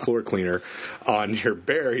using your floor cleaner on your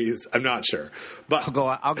berries. I'm not sure, but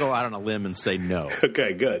I'll go out on a limb and say no.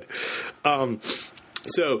 Okay, good.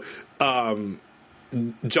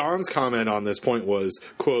 John's comment on this point was,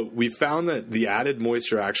 quote, we found that the added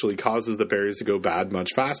moisture actually causes the berries to go bad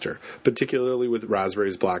much faster, particularly with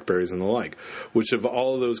raspberries, blackberries, and the like, which have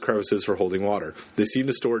all of those crevices for holding water. They seem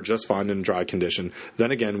to store just fine in dry condition.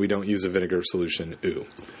 Then again, we don't use a vinegar solution. Ooh.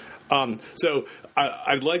 So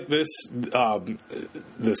I like this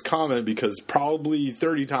comment because probably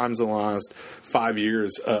 30 times in the last 5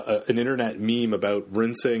 years, an internet meme about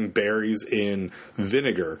rinsing berries in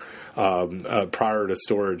vinegar prior to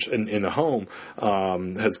storage in the home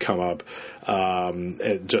has come up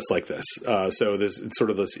just like this. So there's sort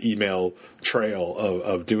of this email trail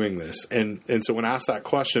of doing this. And so when asked that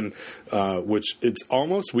question, which it's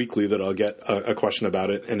almost weekly that I'll get a question about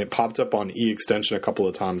it, and it popped up on e-extension a couple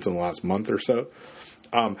of times in the last month or so.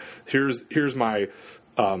 Here's my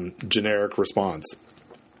generic response.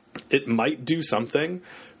 It might do something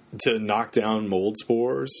to knock down mold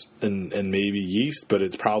spores and maybe yeast, but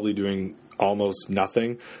it's probably doing almost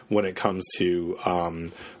nothing when it comes to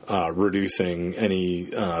reducing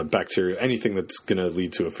any bacteria, anything that's going to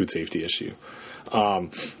lead to a food safety issue.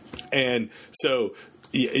 And so,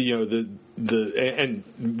 and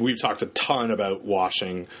we've talked a ton about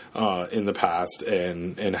washing in the past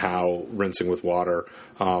and how rinsing with water,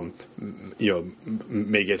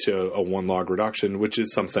 may get you a 1 log reduction, which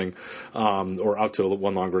is something, or up to a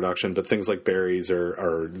 1 log reduction. But things like berries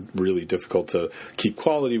are really difficult to keep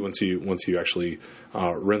quality once you actually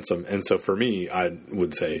rinse them. And so for me, I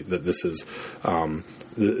would say that this is a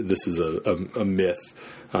myth.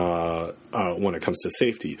 When it comes to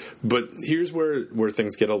safety. But here's where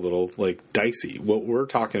things get a little dicey. What we're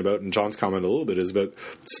talking about, and John's comment a little bit, is about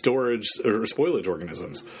storage or spoilage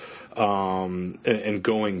organisms and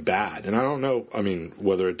going bad. And I don't know,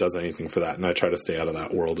 whether it does anything for that. And I try to stay out of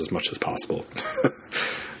that world as much as possible.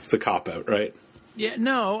 It's a cop-out, right? Yeah,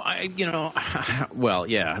 no, well,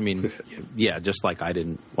 yeah, just like I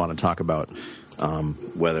didn't want to talk about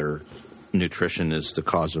whether nutrition is the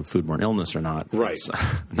cause of foodborne illness or not. Right. It's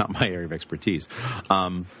not my area of expertise.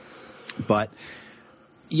 But,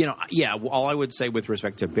 all I would say with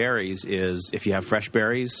respect to berries is if you have fresh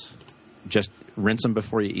berries, just rinse them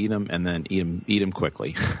before you eat them, and then eat them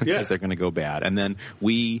quickly because they're going to go bad. And then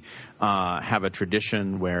we have a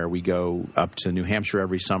tradition where we go up to New Hampshire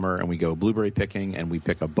every summer and we go blueberry picking, and we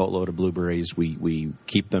pick a boatload of blueberries. We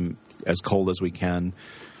keep them as cold as we can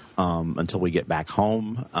until we get back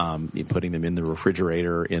home, putting them in the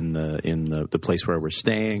refrigerator in the place where we're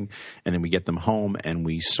staying, and then we get them home and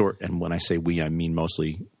we sort. And when I say we, I mean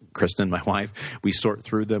mostly Kristen, my wife. We sort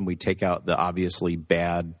through them. We take out the obviously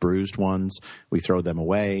bad bruised ones. We throw them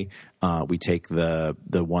away. We take the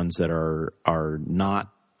ones that are not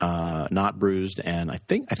bruised, and I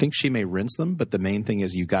think she may rinse them. But the main thing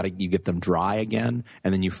is you get them dry again,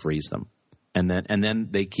 and then you freeze them. And then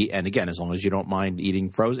they keep, and again, as long as you don't mind eating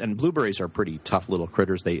frozen, and blueberries are pretty tough little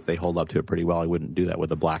critters. They hold up to it pretty well. I wouldn't do that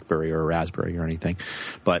with a blackberry or a raspberry or anything,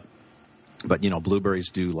 but blueberries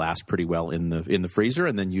do last pretty well in the freezer.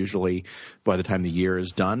 And then usually by the time the year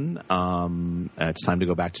is done, it's time to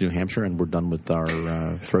go back to New Hampshire, and we're done with our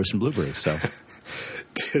frozen blueberries. So,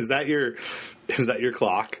 is that your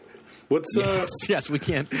clock? What's yes, we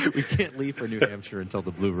can't leave for New Hampshire until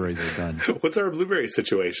the blueberries are done. What's our blueberry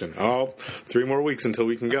situation? 3 more weeks until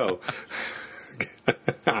we can go.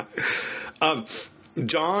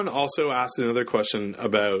 John also asked another question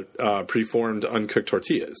about preformed uncooked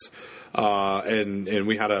tortillas. And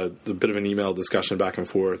we had a bit of an email discussion back and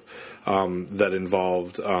forth that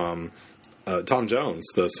involved Tom Jones,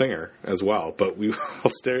 the singer, as well. But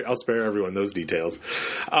I'll spare everyone those details.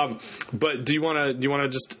 But do you want to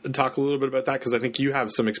just talk a little bit about that, because I think you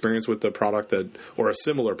have some experience with the product or a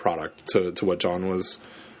similar product to what John was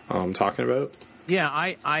talking about? Yeah,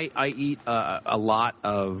 I eat a lot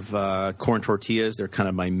of corn tortillas. They're kind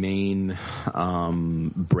of my main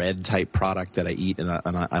bread type product that I eat, and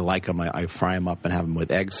I like them. I fry them up and have them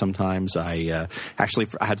with eggs sometimes. I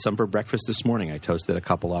had some for breakfast this morning. I toasted a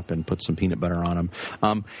couple up and put some peanut butter on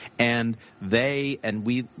them. We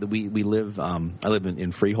live. I live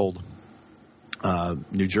in Freehold,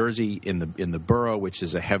 New Jersey, in the borough, which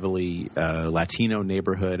is a heavily Latino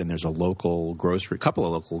neighborhood, and there's couple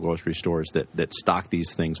of local grocery stores that stock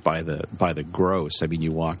these things by the gross. I mean,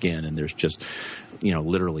 you walk in and there's just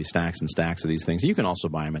literally stacks and stacks of these things. You can also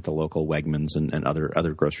buy them at the local Wegmans and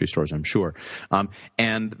other grocery stores, I'm sure.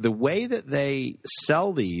 And the way that they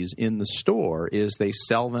sell these in the store is they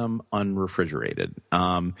sell them unrefrigerated.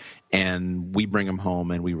 And we bring them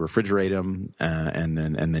home and we refrigerate them and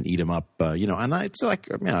then eat them up. And it's like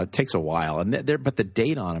it takes a while. And but the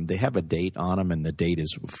date on them, they have a date on them, and the date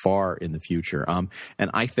is far in the future.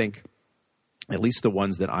 And I think at least the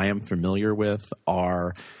ones that I am familiar with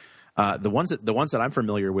are. The ones that I'm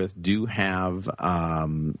familiar with do have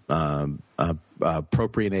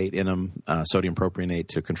propionate in them, sodium propionate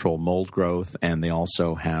to control mold growth, and they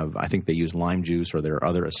also have, I think they use lime juice, or there are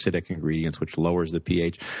other acidic ingredients which lowers the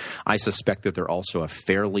pH. I suspect that they're also a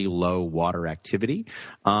fairly low water activity.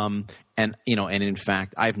 And in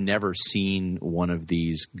fact, I've never seen one of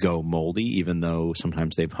these go moldy, even though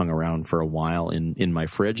sometimes they've hung around for a while in my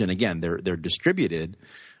fridge. And again, they're distributed.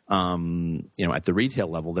 At the retail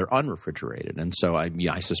level, they're unrefrigerated, and so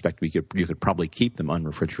I suspect you could probably keep them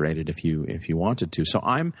unrefrigerated if you wanted to. So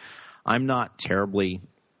I'm not terribly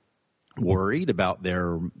worried about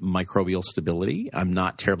their microbial stability. I'm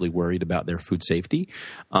not terribly worried about their food safety.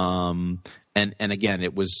 And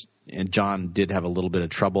again, and John did have a little bit of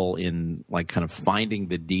trouble in kind of finding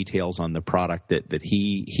the details on the product that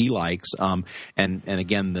he likes. And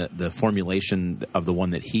again, the formulation of the one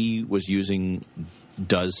that he was using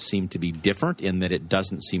does seem to be different in that it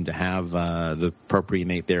doesn't seem to have the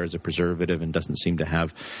propionate there as a preservative, and doesn't seem to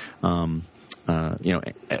have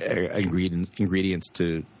ingredients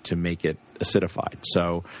to make it acidified.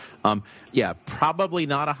 So probably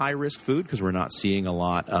not a high risk food, because we're not seeing a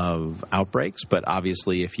lot of outbreaks. But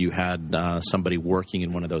obviously, if you had somebody working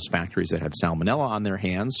in one of those factories that had salmonella on their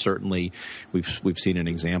hands, certainly we've seen an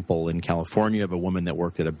example in California of a woman that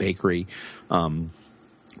worked at a bakery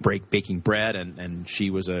baking bread, and she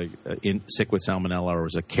was sick with salmonella, or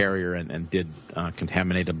was a carrier, and did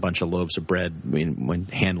contaminate a bunch of loaves of bread when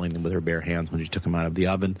handling them with her bare hands when she took them out of the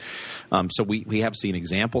oven. So we have seen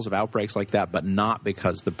examples of outbreaks like that, but not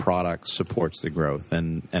because the product supports the growth.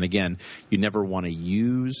 And again, you never want to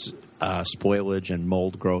use spoilage and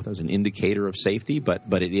mold growth as an indicator of safety, but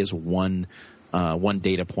it is one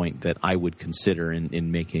data point that I would consider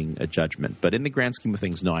in making a judgment. But in the grand scheme of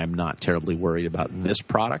things, no, I'm not terribly worried about this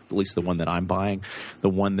product, at least the one that I'm buying. The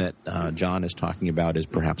one that John is talking about is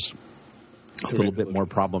perhaps a little bit more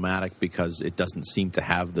problematic, because it doesn't seem to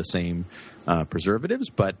have the same preservatives.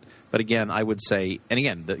 But again, I would say, and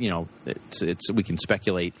again, it's we can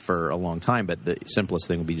speculate for a long time, but the simplest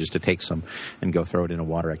thing would be just to take some and go throw it in a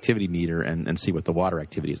water activity meter and see what the water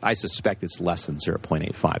activity is. I suspect it's less than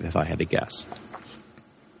 0.85 if I had to guess.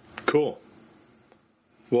 Cool.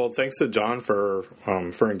 Well, thanks to John for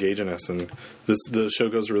engaging us, and the show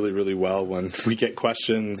goes really, really well when we get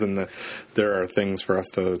questions and there are things for us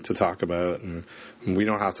to talk about, and we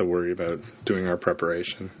don't have to worry about doing our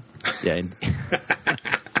preparation. Yeah.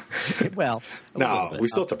 Well, no, we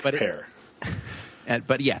still have to prepare.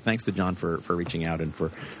 But yeah, thanks to John for reaching out and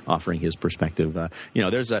for offering his perspective.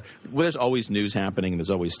 There's always news happening, and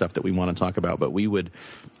there's always stuff that we want to talk about. But we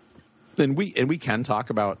can talk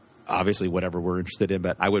about obviously whatever we're interested in.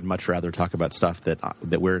 But I would much rather talk about stuff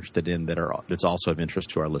that we're interested in that's also of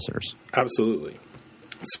interest to our listeners. Absolutely.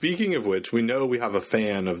 Speaking of which, we know we have a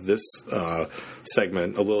fan of this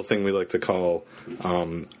segment, a little thing we like to call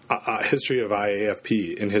History of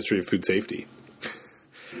IAFP in History of Food Safety.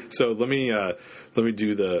 So let me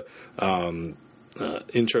do the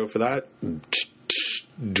intro for that.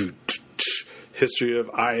 History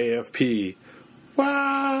of IAFP.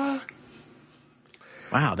 Wow,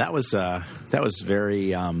 that was very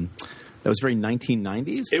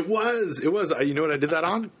 1990s. It was. You know what I did that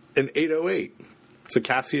on? An 808. It's a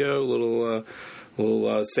Casio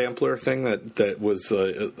little sampler thing that was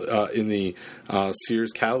in the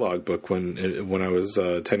Sears catalog book when I was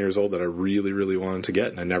 10 years old that I really, really wanted to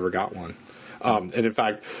get, and I never got one. And in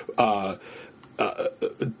fact,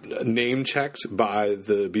 name checked by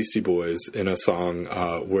the Beastie Boys in a song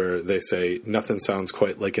where they say nothing sounds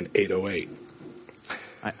quite like an 808.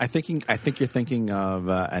 I think you're thinking of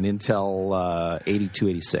an Intel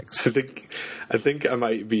 8286. I think I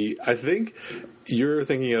might be. I think you're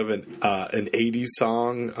thinking of an 80s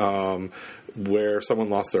song where someone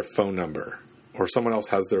lost their phone number, or someone else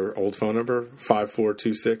has their old phone number,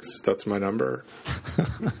 5426. That's my number.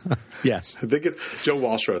 Yes, I think it's Joe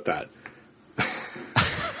Walsh wrote that.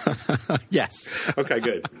 Yes. Okay,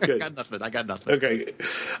 good. I got nothing. Okay.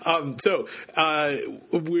 So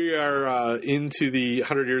we are into the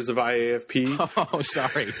 100 years of IAFP. Oh,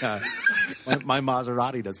 sorry. My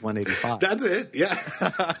Maserati does 185. That's it. Yeah.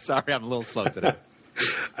 Sorry, I'm a little slow today.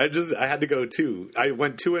 I had to go 2. I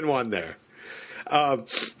went 2 and 1 there.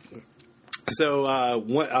 So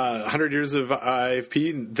 100 years of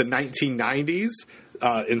IAFP, the 1990s.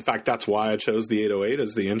 In fact, that's why I chose the 808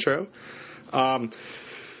 as the intro.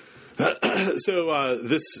 So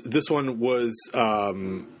this one was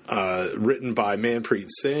written by Manpreet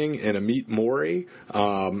Singh and Amit Mori,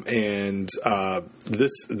 and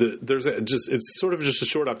it's sort of just a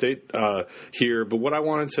short update here. But what I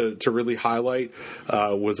wanted to really highlight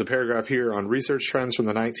was a paragraph here on research trends from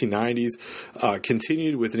the 1990s,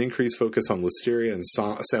 continued with an increased focus on Listeria and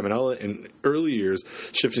Salmonella in early years,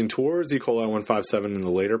 shifting towards E. coli 157 in the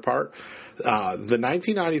later part. The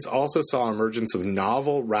 1990s also saw emergence of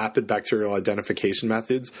novel rapid bacterial identification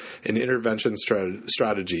methods and intervention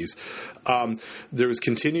strategies. There was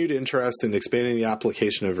continued interest in expanding the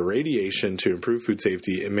application of irradiation to improve food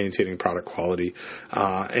safety and maintaining product quality.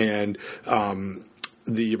 And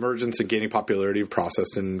the emergence and gaining popularity of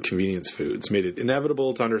processed and convenience foods made it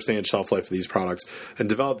inevitable to understand shelf life of these products and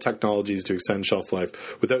develop technologies to extend shelf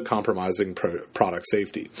life without compromising product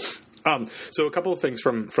safety. So a couple of things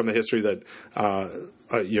from the history that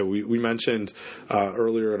we mentioned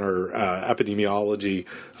earlier in our epidemiology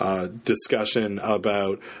discussion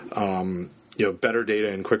about better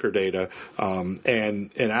data and quicker data,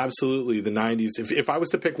 and absolutely the 90s. If I was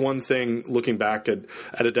to pick one thing, looking back at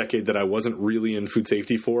a decade that I wasn't really in food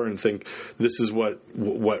safety for, and think this is what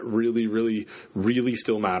really, really, really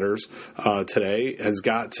still matters today, has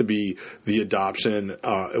got to be the adoption,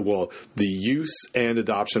 the use and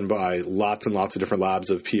adoption by lots and lots of different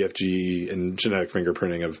labs of PFG and genetic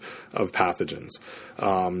fingerprinting of pathogens,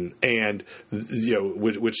 and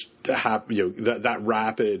that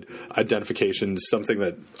rapid identification is something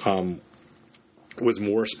that was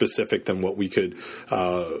more specific than what we could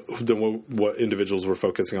what individuals were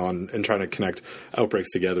focusing on and trying to connect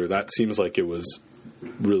outbreaks together. That seems like it was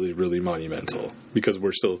really, really monumental because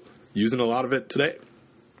we're still using a lot of it today.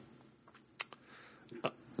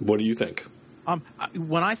 What do you think?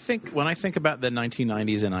 When I think about the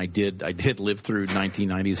 1990s, and I did live through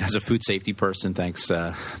 1990s as a food safety person. Thanks.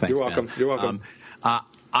 You're welcome. Ben. You're welcome.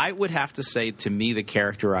 I would have to say, to me, the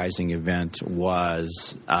characterizing event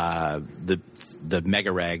was the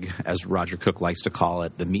mega reg, as Roger Cook likes to call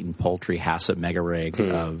it, the meat and poultry HACCP mega reg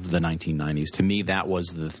of the 1990s. To me, that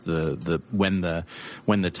was the when the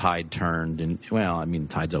tide turned, and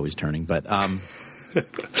tide's always turning, but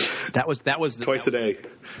That was Twice a day.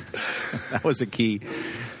 That was a key.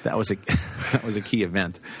 That was a key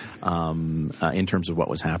event in terms of what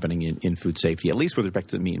was happening in food safety, at least with respect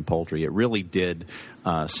to meat and poultry. It really did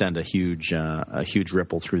send a huge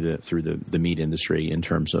ripple through the meat industry in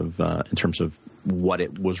terms of what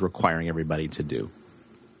it was requiring everybody to do.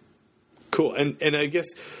 Cool, and I guess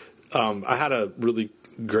I had a really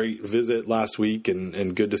great visit last week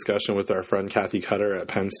and good discussion with our friend Kathy Cutter at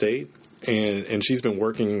Penn State, and she's been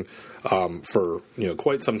working for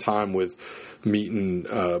quite some time with meat and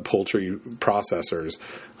poultry processors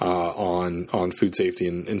on food safety,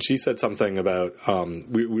 and she said something about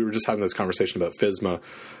we were just having this conversation about FSMA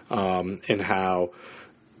and how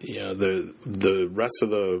the rest of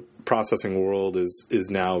the processing world is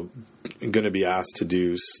now going to be asked to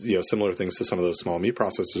do similar things to some of those small meat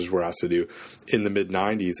processors were asked to do in the mid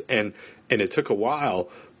 90s, and it took a while,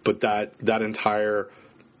 but that entire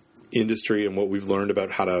industry and what we've learned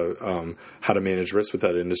about how to manage risk with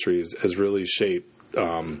that industry has really shaped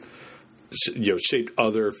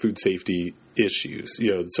other food safety issues.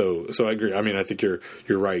 So I agree. I mean, I think you're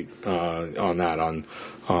right on that, on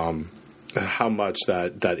how much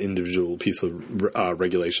that individual piece of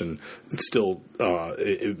regulation still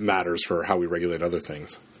it matters for how we regulate other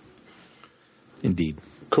things. Indeed.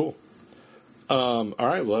 Cool. All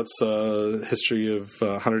right. Well, that's history of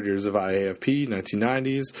 100 years of IAFP,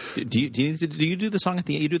 1990s. Do you do the song at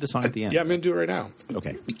the end? You do the song at the end. Yeah, I'm going to do it right now.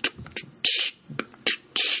 Okay.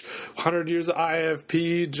 100 years of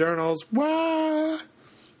IAFP journals. Wah!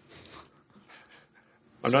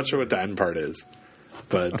 I'm not sure what the end part is,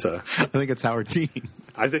 but I think it's Howard Dean.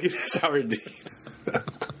 I think it is Howard Dean.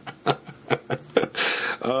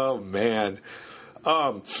 Oh man.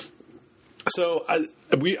 So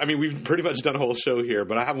we've pretty much done a whole show here,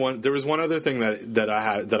 but I have one. There was one other thing that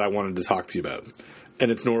I wanted to talk to you about, and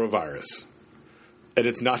it's norovirus. And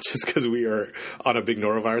it's not just because we are on a big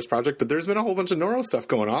norovirus project, but there's been a whole bunch of noro stuff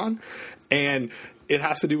going on, and it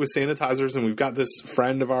has to do with sanitizers. And we've got this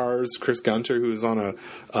friend of ours, Chris Gunter, who's on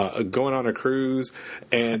going on a cruise.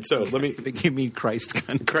 And so let me. I think you mean Christ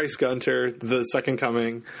Gunter. Christ Gunter, the second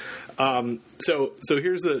coming. So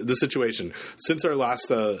here's the situation. Since our last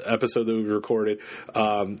episode that we recorded,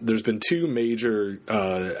 there's been two major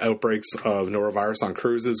outbreaks of norovirus on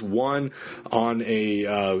cruises. One on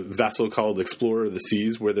a vessel called Explorer of the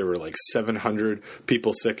Seas, where there were like 700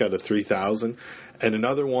 people sick out of 3,000. And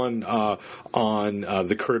another one on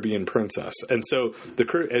the Caribbean Princess, and so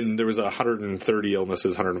and there was 130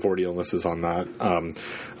 illnesses, 140 illnesses on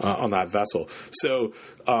that vessel. So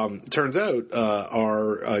turns out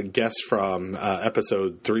our guest from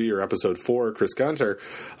episode 3 or episode 4, Chris Gunter,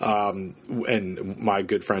 and my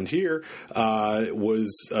good friend here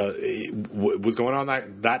was going on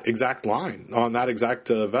that exact line on that exact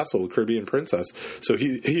vessel, Caribbean Princess. So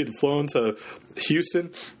he had flown to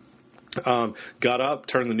Houston. Got up,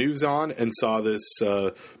 turned the news on, and saw this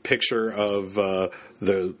picture of the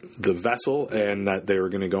vessel, and that they were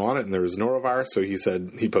going to go on it, and there was norovirus. So he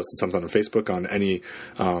posted something on Facebook on any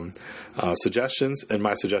suggestions, and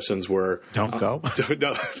my suggestions were don't go.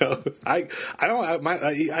 No, I don't.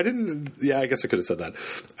 I didn't. Yeah, I guess I could have said that.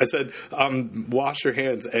 I said wash your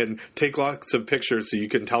hands and take lots of pictures so you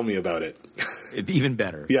can tell me about it. Even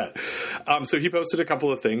better. Yeah. So he posted a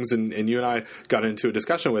couple of things, and you and I got into a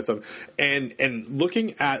discussion with him, and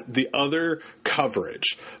looking at the other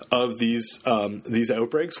coverage of these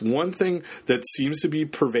outbreaks, one thing that seems to be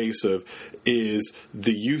pervasive is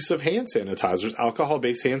the use of hand sanitizers,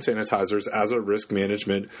 alcohol-based hand sanitizers, as a risk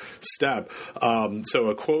management step. So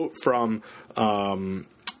a quote from let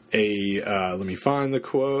me find the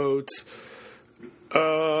quote.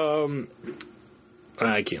 I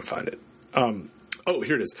can't find it.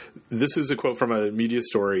 Here it is. This is a quote from a media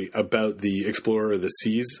story about the Explorer of the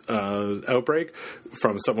Seas outbreak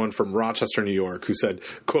from someone from Rochester, New York, who said,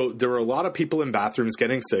 quote, "There were a lot of people in bathrooms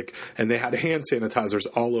getting sick, and they had hand sanitizers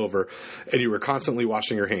all over, and you were constantly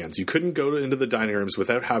washing your hands. You couldn't go into the dining rooms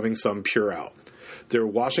without having some Purell. They were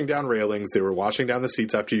washing down railings. They were washing down the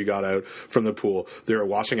seats after you got out from the pool. They were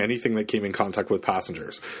washing anything that came in contact with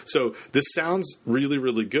passengers." So this sounds really,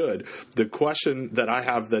 really good. The question that I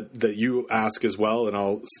have that you ask as well, and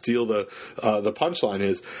I'll steal the punchline,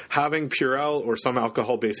 is having Purell or some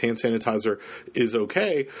alcohol-based hand sanitizer is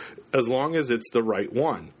okay as long as it's the right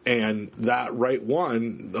one. And that right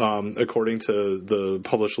one, according to the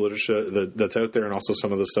published literature that's out there, and also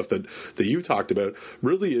some of the stuff that you talked about,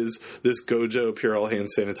 really is this Gojo Purell hand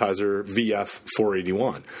sanitizer VF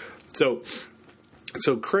 481. So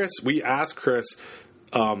Chris, we asked Chris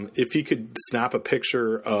if he could snap a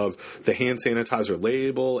picture of the hand sanitizer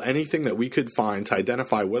label, anything that we could find to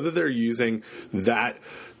identify whether they're using that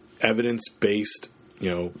evidence-based,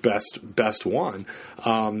 best one.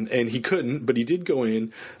 And he couldn't, but he did go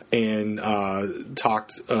in and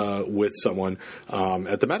talked with someone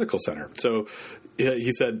at the medical center. So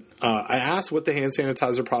he said, I asked what the hand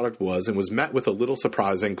sanitizer product was and was met with a little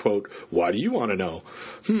surprising, quote, "Why do you want to know?"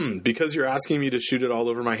 Because you're asking me to shoot it all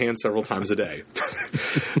over my hands several times a day.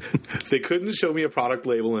 They couldn't show me a product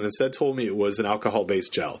label and instead told me it was an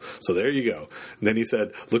alcohol-based gel. So there you go. And then he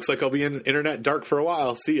said, "Looks like I'll be in internet dark for a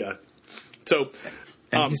while. See ya." So...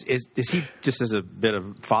 And is he, just as a bit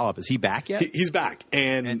of follow-up, is he back yet? He's back.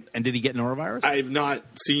 And did he get norovirus? I've not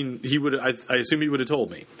seen... He would. I assume he would have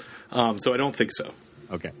told me. So I don't think so.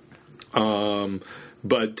 Okay.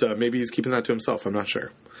 But maybe he's keeping that to himself. I'm not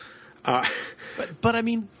sure. But I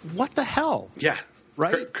mean, what the hell? Yeah.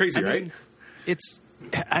 Right? Crazy, right? Mean,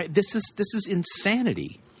 this is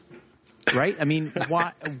insanity. Right? I mean,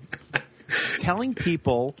 why telling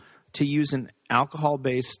people to use an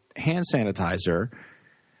alcohol-based hand sanitizer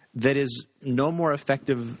that is no more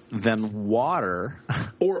effective than water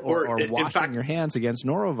or washing in fact, your hands against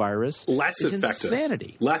norovirus less is effective.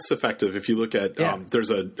 Insanity. Less effective if you look at there's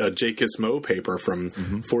a Jake Gizmo paper from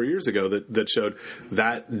 4 years ago that showed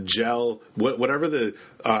that gel, whatever the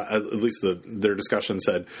at least their discussion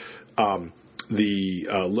said, the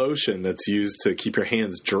lotion that's used to keep your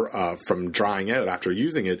hands from drying out after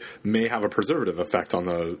using it may have a preservative effect on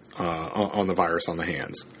the virus on the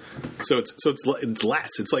hands. So it's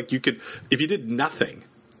less. It's like you could, if you did nothing,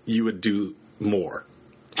 you would do more.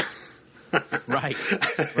 Right.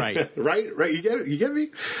 Right. You get me?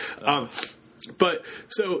 But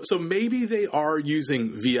so maybe they are using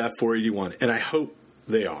VF 481, and I hope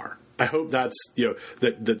they are. I hope that's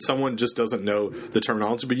that someone just doesn't know the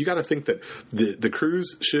terminology. But you got to think that the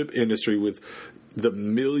cruise ship industry, with the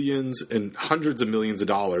millions and hundreds of millions of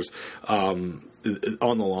dollars on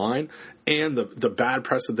the line, and the bad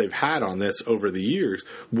press that they've had on this over the years,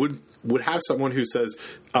 would have someone who says,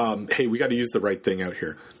 "Hey, we got to use the right thing out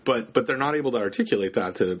here." But they're not able to articulate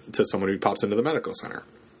that to someone who pops into the medical center.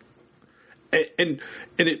 And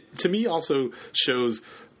it to me also shows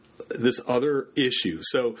this other issue.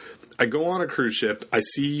 So I go on a cruise ship, I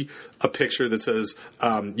see a picture that says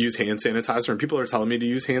use hand sanitizer, and people are telling me to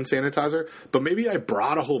use hand sanitizer, but maybe I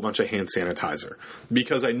brought a whole bunch of hand sanitizer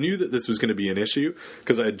because I knew that this was going to be an issue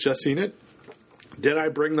because I had just seen it. Did I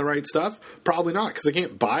bring the right stuff? Probably not, because I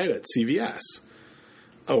can't buy it at CVS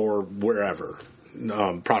or wherever.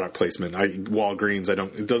 Product placement, Walgreens,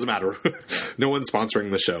 it doesn't matter. No one's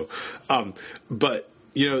sponsoring the show. But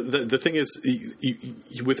the thing is,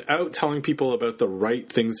 without telling people about the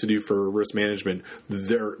right things to do for risk management,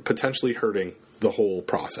 they're potentially hurting the whole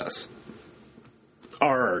process.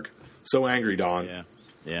 Arg. So angry, Don.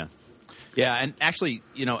 Yeah. And actually,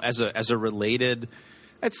 as a related,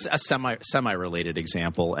 it's a semi-related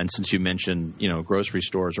example. And since you mentioned, grocery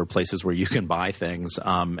stores or places where you can buy things,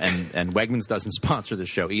 and Wegmans doesn't sponsor the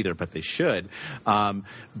show either, but they should.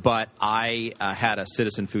 But I had a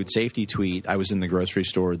Citizen Food Safety tweet. I was in the grocery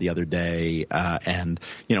store the other day, and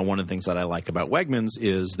one of the things that I like about Wegmans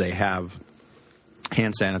is they have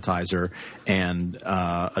hand sanitizer and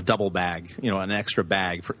a double bag, an extra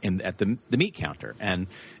bag at the meat counter. And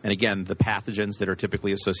again, the pathogens that are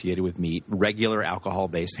typically associated with meat, regular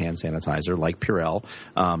alcohol-based hand sanitizer like Purell,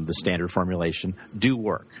 the standard formulation, do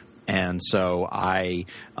work. And so I,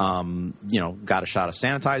 got a shot of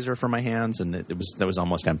sanitizer for my hands, and that was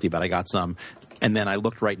almost empty, but I got some. And then I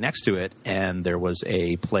looked right next to it, and there was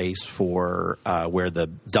a place for where the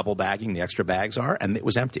double bagging, the extra bags are, and it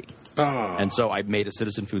was empty. Oh. And so I made a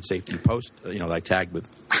Citizen Food Safety post, that I tagged with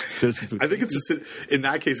Citizen Food Safety. I think in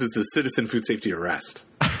that case, it's a Citizen Food Safety arrest.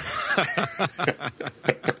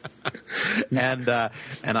 And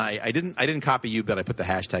I didn't copy you, but I put the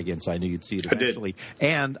hashtag in so I knew you'd see it eventually. I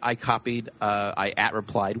did. And I copied, I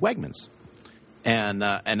 @replied Wegmans. And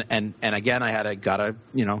again, I got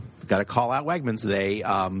to call out Wegmans.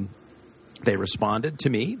 They responded to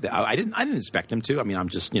me. I didn't expect them to. I mean, I'm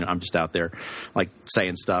just out there like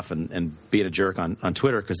saying stuff and being a jerk on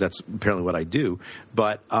Twitter because that's apparently what I do.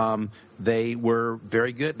 But they were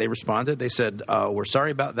very good. They responded. They said, "We're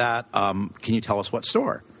sorry about that. Can you tell us what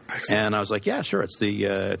store?" Excellent. And I was like, "Yeah, sure. It's the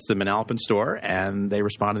Manalapan store." And they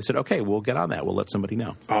responded and said, "Okay, we'll get on that. We'll let somebody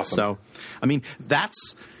know." Awesome. So, I mean,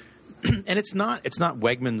 that's and it's not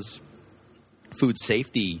Wegmans food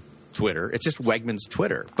safety Twitter. It's just Wegmans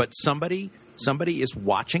Twitter. But somebody is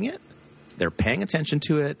watching it. They're paying attention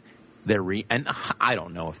to it. And I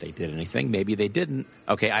don't know if they did anything. Maybe they didn't.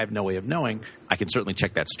 Okay, I have no way of knowing. I can certainly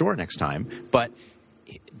check that store next time. But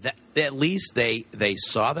at least they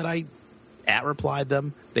saw that I replied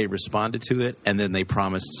them, they responded to it, and then they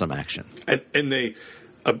promised some action. And they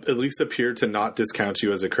at least appear to not discount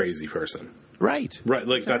you as a crazy person. Right.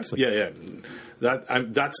 Like exactly.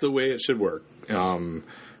 That's the way it should work.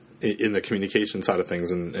 In the communication side of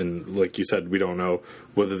things, and like you said, we don't know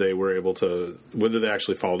whether they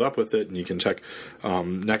actually followed up with it, and you can check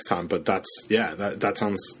next time. But that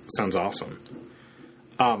sounds awesome.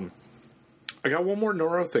 I got one more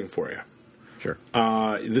Noro thing for you. Sure.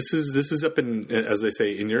 This is up in, as they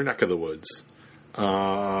say, in your neck of the woods.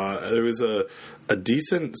 There was a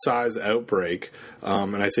decent size outbreak,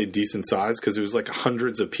 and I say decent size because it was like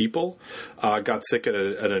hundreds of people got sick at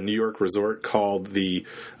a New York resort called the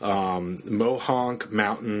Mohonk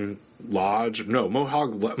Mountain Lodge. No,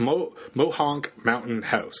 Mohonk Mountain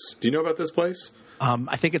House. Do you know about this place?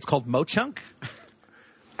 I think it's called Mochunk.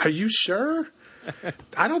 Are you sure?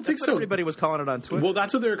 I don't think so. Everybody was calling it on Twitter. Well,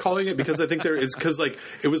 that's what they were calling it because I think there is because like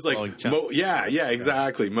it was like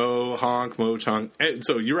exactly Mo Honk Mo Chunk. And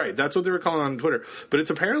so you're right. That's what they were calling on Twitter. But it's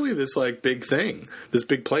apparently this like big thing, this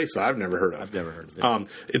big place that I've never heard of. I've never heard of it.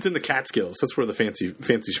 It's in the Catskills. That's where the fancy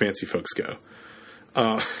schmancy folks go.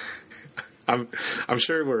 I'm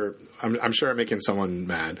sure I'm making someone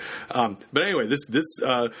mad. But anyway, this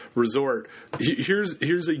resort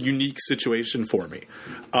here's a unique situation for me.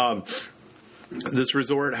 This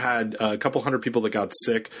resort had a couple hundred people that got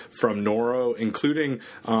sick from Noro, including,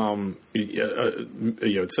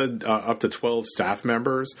 it said up to 12 staff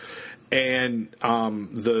members, and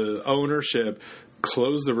the ownership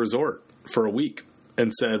closed the resort for a week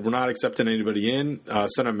and said, we're not accepting anybody in,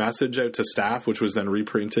 sent a message out to staff, which was then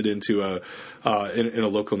reprinted into in a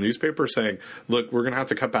local newspaper saying, look, we're going to have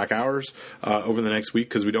to cut back hours over the next week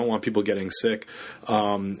because we don't want people getting sick.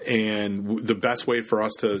 And the best way for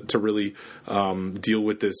us to really deal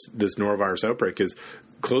with this norovirus outbreak is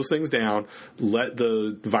close things down, let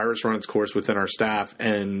the virus run its course within our staff,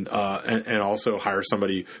 and also hire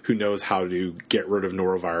somebody who knows how to get rid of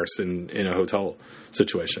norovirus in a hotel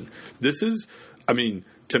situation. This is,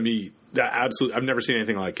 to me, that absolutely, I've never seen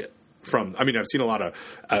anything like it. I've seen a lot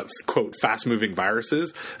of, quote, fast-moving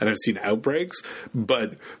viruses, and I've seen outbreaks,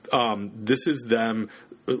 but this is them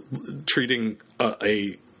treating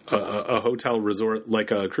a hotel resort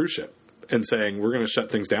like a cruise ship and saying, we're going to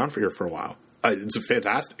shut things down for a while. It's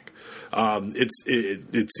fantastic.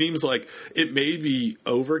 It seems like it may be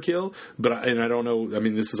overkill, but I don't know.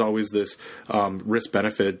 This is always this risk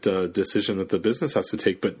benefit decision that the business has to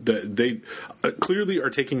take. But they clearly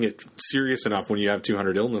are taking it serious enough when you have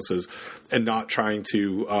 200 illnesses and not trying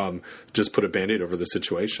to just put a Band-Aid over the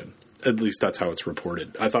situation. At least that's how it's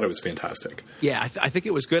reported. I thought it was fantastic. Yeah, I think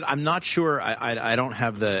it was good. I'm not sure. I don't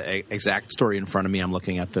have the exact story in front of me. I'm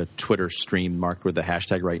looking at the Twitter stream marked with the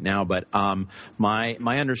hashtag right now. But my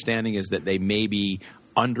understanding is that they maybe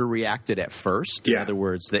underreacted at first. Yeah. In other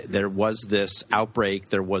words, there was this outbreak.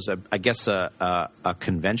 There was, a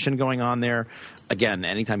convention going on there. Again,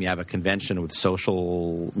 anytime you have a convention with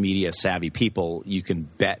social media savvy people, you can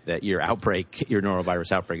bet that your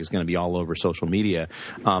norovirus outbreak is going to be all over social media.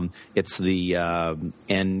 It's the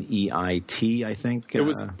NEIT, I think. It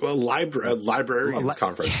was a librarians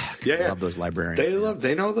conference. Yeah. I love those librarians.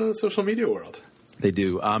 They know the social media world. They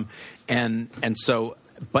do. And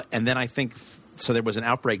then I think. So there was an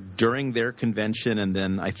outbreak during their convention, and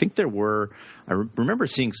then I think I remember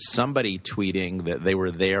seeing somebody tweeting that they were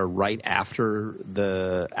there right after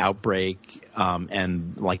the outbreak,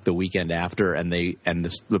 and like the weekend after, and the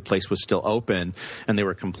place was still open, and they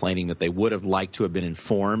were complaining that they would have liked to have been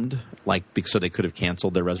informed, so they could have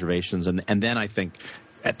canceled their reservations, and then I think.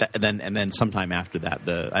 And then sometime after that,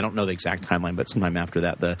 I don't know the exact timeline, but sometime after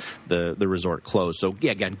that, the resort closed. So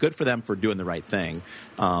yeah, again, good for them for doing the right thing.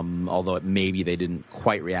 Although maybe they didn't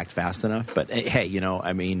quite react fast enough. But hey,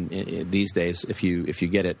 these days, if you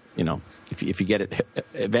get it, if you get it,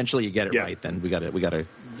 eventually you get it right. Then we got to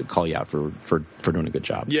call you out for doing a good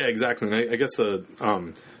job. Yeah, exactly. And I guess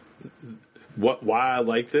why I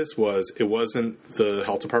like this was it wasn't the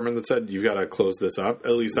health department that said you've got to close this up.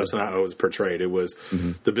 At least that's not how it was portrayed. It was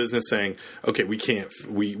the business saying, okay, we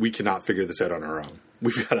cannot figure this out on our own.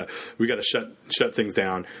 We got to shut things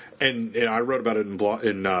down. And I wrote about it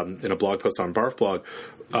in a blog post on Barf Blog,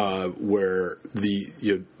 where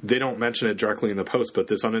they don't mention it directly in the post, but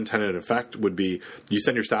this unintended effect would be you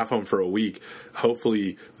send your staff home for a week.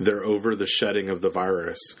 Hopefully they're over the shedding of the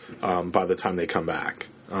virus by the time they come back.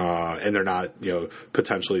 And they're not,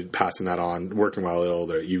 potentially passing that on, working while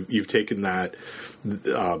ill. You've taken that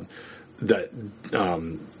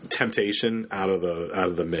temptation out of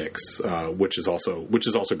the mix, which is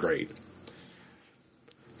also great.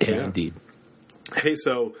 Yeah, indeed. Hey,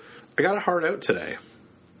 so I got a hard out today.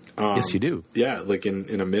 Yes, you do. Yeah, like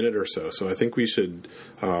in a minute or so. So I think we should,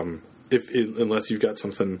 unless you've got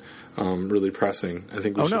something really pressing, I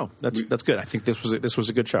think we should. Oh, no, that's good. I think this was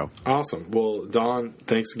a good show. Awesome. Well, Don,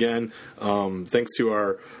 thanks again. Thanks to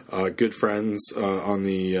our good friends on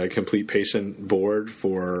the Complete Patient board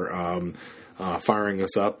for firing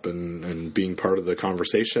us up and being part of the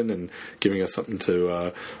conversation and giving us something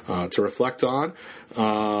to reflect on.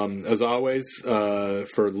 As always, for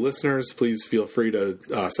the listeners, please feel free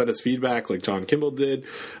to send us feedback like John Kimball did,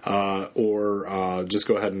 or just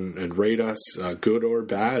go ahead and rate us, good or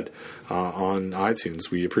bad, on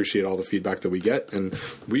iTunes. We appreciate all the feedback that we get, and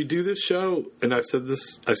we do this show. And I say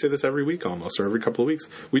this every week almost, or every couple of weeks.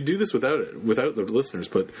 We do this without the listeners,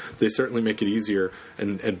 but they certainly make it easier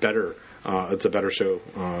and better. It's a better show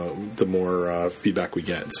the more feedback we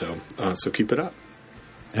get. So keep it up.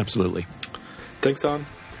 Absolutely. Thanks, Don.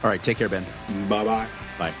 All right. Take care, Ben. Bye-bye.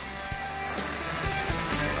 Bye.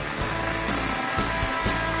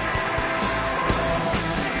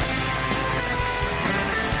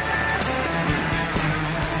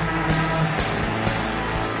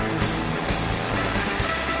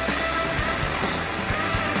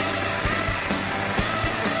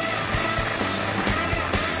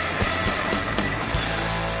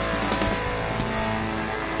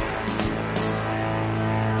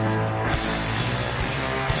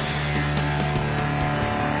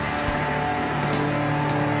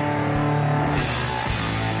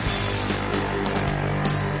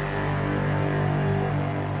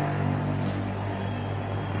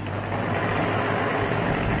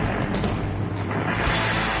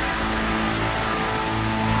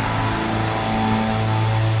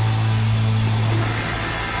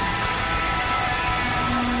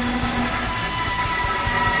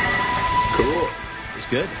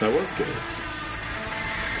 Good. That was good.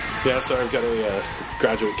 Yeah, so I've got a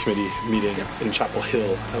graduate committee meeting in Chapel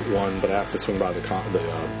Hill at 1, but I have to swing by the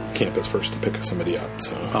campus first to pick somebody up.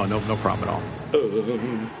 So. Oh, no problem at all.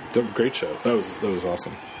 Great show. That was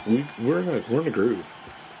awesome. We're in a groove.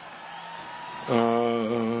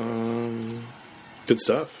 Good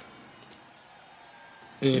stuff.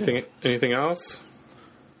 Anything else?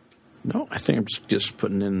 No, I think I'm just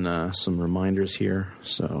putting in some reminders here.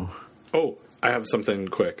 So. Oh, I have something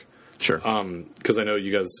quick. Sure. Because I know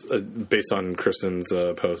you guys, based on Kristen's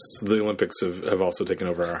posts, the Olympics have also taken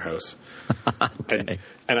over our house. Okay.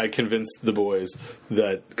 And I convinced the boys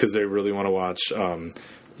that, because they really want to watch,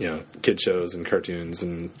 kid shows and cartoons.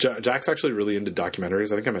 And Jack's actually really into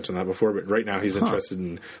documentaries. I think I mentioned that before, but right now he's interested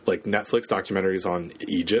in like Netflix documentaries on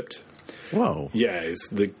Egypt. Whoa. Yeah,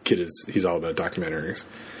 he's all about documentaries.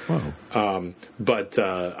 Whoa. But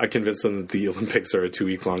I convinced them that the Olympics are a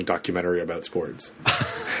 2-week-long documentary about sports.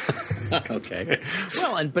 Okay.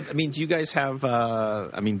 Well, but I mean, do you guys have?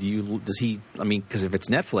 Does he? I mean, because if it's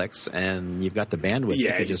Netflix and you've got the bandwidth,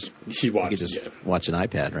 yeah, you could just watch an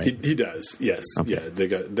iPad, right? He does. Yes. Okay.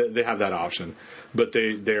 Yeah. They have that option, but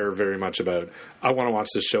they're very much about. I want to watch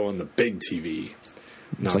the show on the big TV.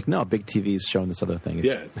 It's like, no, big TV's showing this other thing.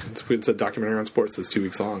 It's a documentary on sports that's 2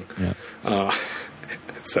 weeks long. Yeah.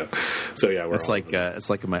 So yeah, it's like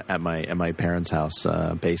at my parents' house.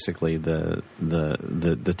 Basically, the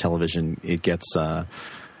television it gets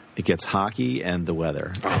hockey and the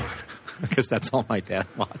weather because that's all my dad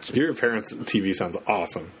watches. Your parents' TV sounds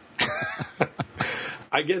awesome.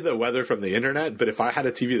 I get the weather from the internet, but if I had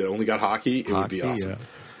a TV that only got hockey, it would be awesome.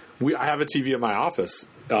 Yeah. I have a TV in my office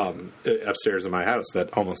upstairs in my house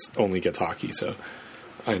that almost only gets hockey, so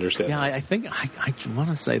I understand. Yeah, I think I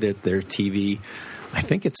want to say that their TV. I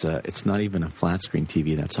think it's not even a flat screen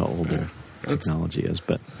TV. That's how old their technology is.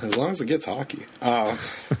 But as long as it gets hockey,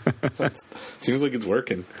 seems like it's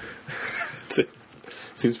working.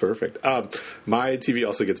 Seems perfect. My TV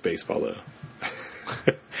also gets baseball though.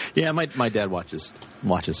 Yeah, my dad watches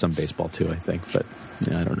some baseball too. I think, but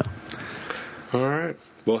yeah, I don't know. All right.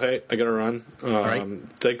 Well, hey, I got to run. Right.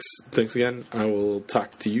 Thanks again. I will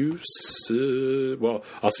talk to you.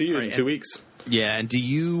 I'll see you in 2 weeks. Yeah, and do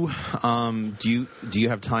you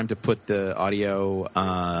have time to put the audio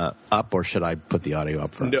up, or should I put the audio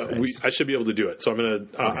up first? No, I should be able to do it. So I'm gonna.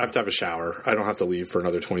 I have to have a shower. I don't have to leave for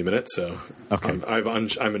another 20 minutes. So okay.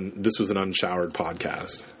 This was an unshowered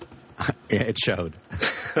podcast. Yeah, it showed.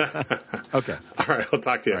 Okay. All right. I'll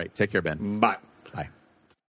talk to you. All right. Take care, Ben. Bye.